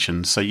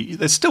dimensions. So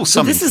there's still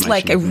some information. So this is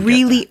like a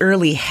really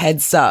early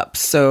heads up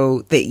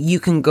so that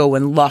you can go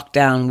and lock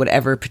down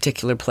whatever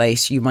particular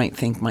place you might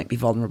think might be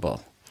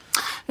vulnerable.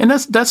 And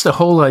that's the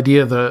whole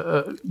idea.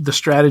 The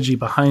strategy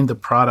behind the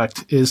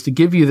product is to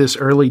give you this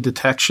early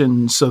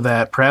detection so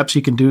that perhaps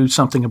you can do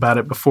something about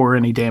it before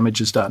any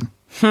damage is done.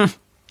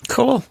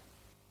 Cool.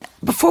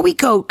 Before we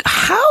go,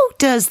 how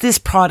does this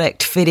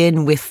product fit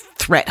in with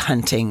threat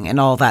hunting and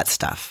all that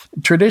stuff?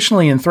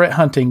 Traditionally, in threat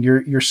hunting,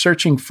 you're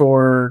searching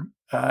for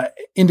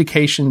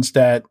indications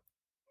that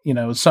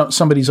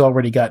somebody's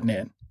already gotten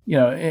in.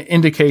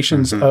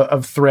 Indications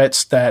of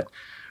threats that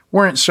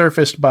weren't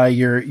surfaced by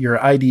your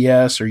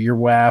IDS or your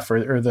WAF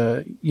or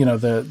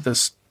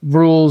the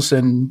rules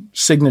and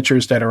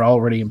signatures that are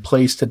already in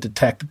place to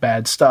detect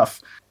bad stuff.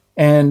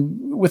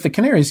 And with the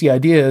canaries, the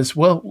idea is,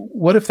 well,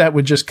 what if that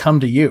would just come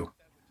to you?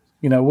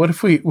 What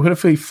if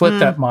we flip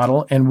that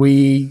model and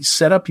we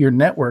set up your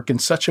network in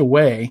such a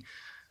way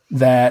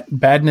that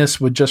badness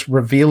would just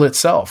reveal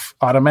itself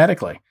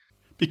automatically?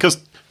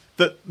 Because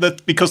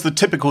the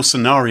typical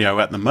scenario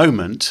at the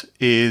moment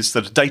is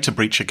that a data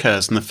breach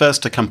occurs, and the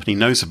first a company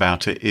knows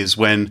about it is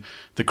when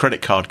the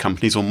credit card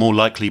companies, or more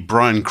likely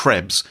Brian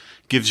Krebs,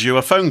 gives you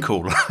a phone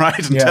call,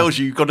 right, and tells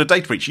you you've got a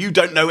data breach. You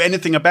don't know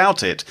anything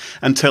about it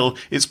until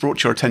it's brought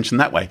to your attention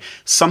that way.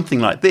 Something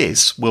like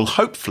this will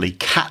hopefully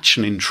catch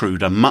an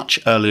intruder much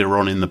earlier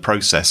on in the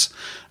process,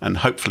 and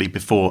hopefully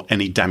before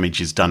any damage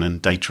is done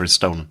and data is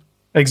stolen.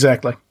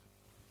 Exactly.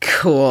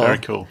 Cool. Very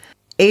cool.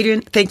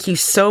 Adrian, thank you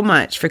so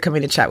much for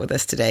coming to chat with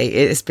us today.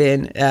 It has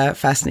been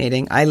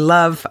fascinating. I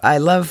love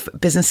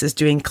businesses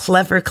doing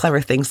clever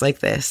things like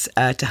this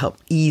to help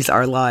ease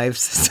our lives.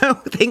 So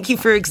thank you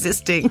for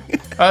existing.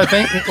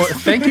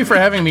 Thank you for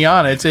having me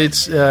on.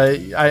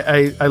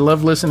 I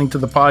love listening to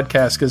the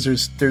podcast because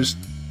there's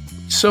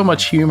so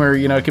much humor.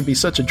 It can be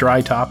such a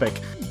dry topic.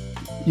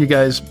 You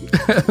guys,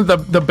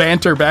 the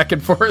banter back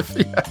and forth.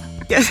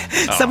 Yeah.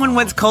 Someone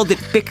once called it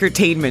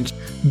bickertainment.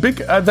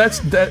 That's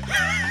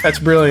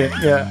brilliant.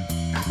 Yeah.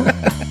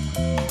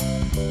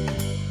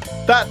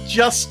 That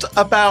just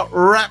about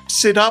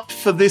wraps it up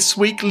for this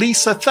week.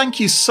 Lisa,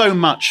 thank you so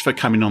much for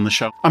coming on the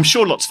show. I'm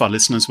sure lots of our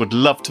listeners would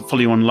love to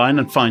follow you online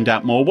and find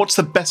out more. What's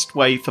the best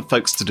way for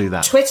folks to do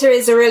that? Twitter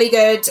is a really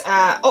good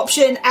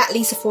option at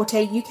Lisa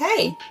Forte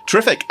UK.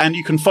 Terrific. And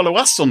you can follow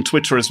us on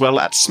Twitter as well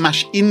at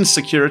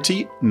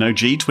SmashInSecurity. No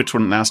G. Twitter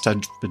now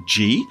stands for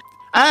G.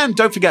 And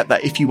don't forget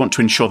that if you want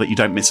to ensure that you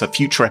don't miss a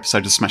future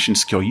episode of Smashing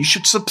Secure, you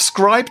should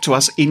subscribe to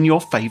us in your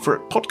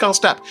favourite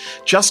podcast app.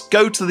 Just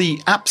go to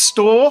the App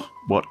Store,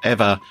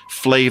 whatever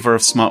flavour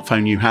of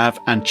smartphone you have,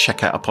 and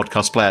check out a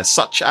podcast player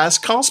such as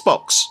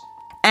Castbox.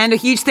 And a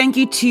huge thank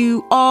you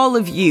to all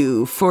of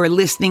you for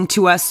listening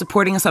to us,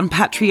 supporting us on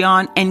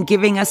Patreon, and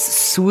giving us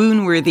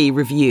swoon-worthy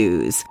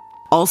reviews.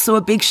 Also,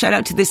 a big shout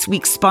out to this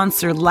week's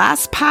sponsor,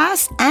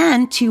 LastPass,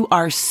 and to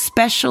our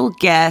special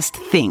guest,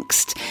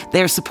 Thinkst.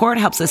 Their support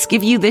helps us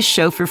give you this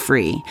show for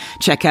free.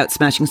 Check out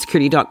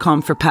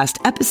SmashingSecurity.com for past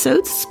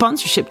episodes,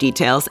 sponsorship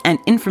details, and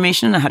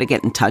information on how to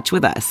get in touch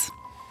with us.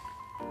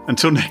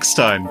 Until next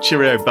time,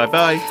 cheerio,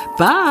 bye-bye.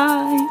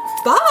 Bye.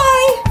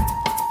 Bye.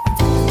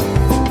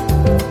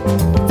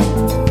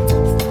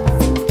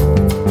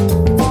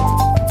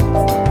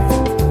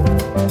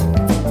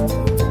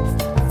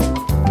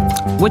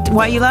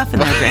 Why are you laughing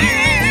there, Graham?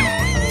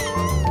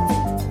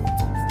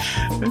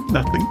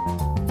 Nothing.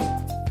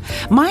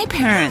 My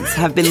parents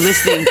have been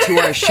listening to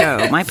our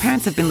show. My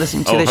parents have been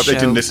listening to this show. They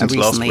didn't listen to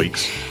recently. last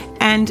week's.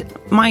 And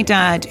my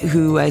dad,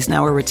 who is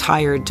now a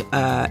retired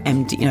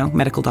MD,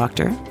 medical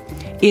doctor,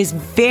 is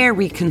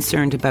very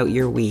concerned about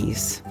your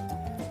wheeze.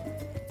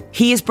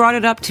 He has brought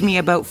it up to me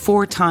about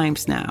 4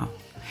 times now.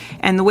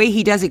 And the way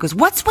he does it, he goes,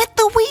 "What's with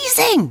the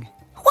wheezing?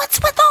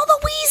 What's with all the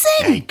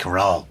wheezing?" Hey,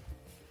 Carol.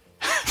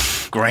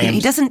 Graham. He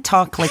doesn't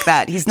talk like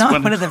that. He's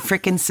not one of the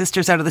frickin'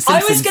 sisters out of The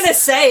Simpsons. I was going to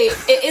say,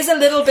 it is a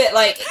little bit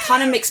like, it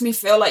kind of makes me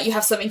feel like you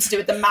have something to do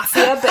with the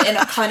mafia, but in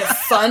a kind of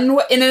fun,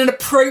 in an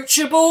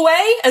approachable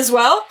way as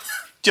well.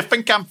 Do you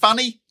think I'm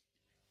funny?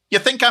 You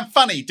think I'm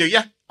funny, do you?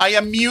 I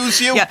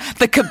amuse you? Yeah,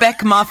 the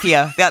Quebec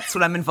Mafia. That's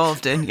what I'm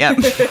involved in. Yeah.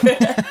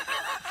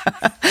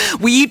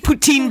 We eat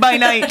poutine by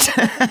night.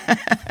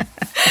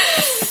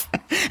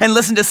 And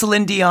listen to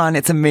Celine Dion.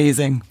 It's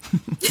amazing.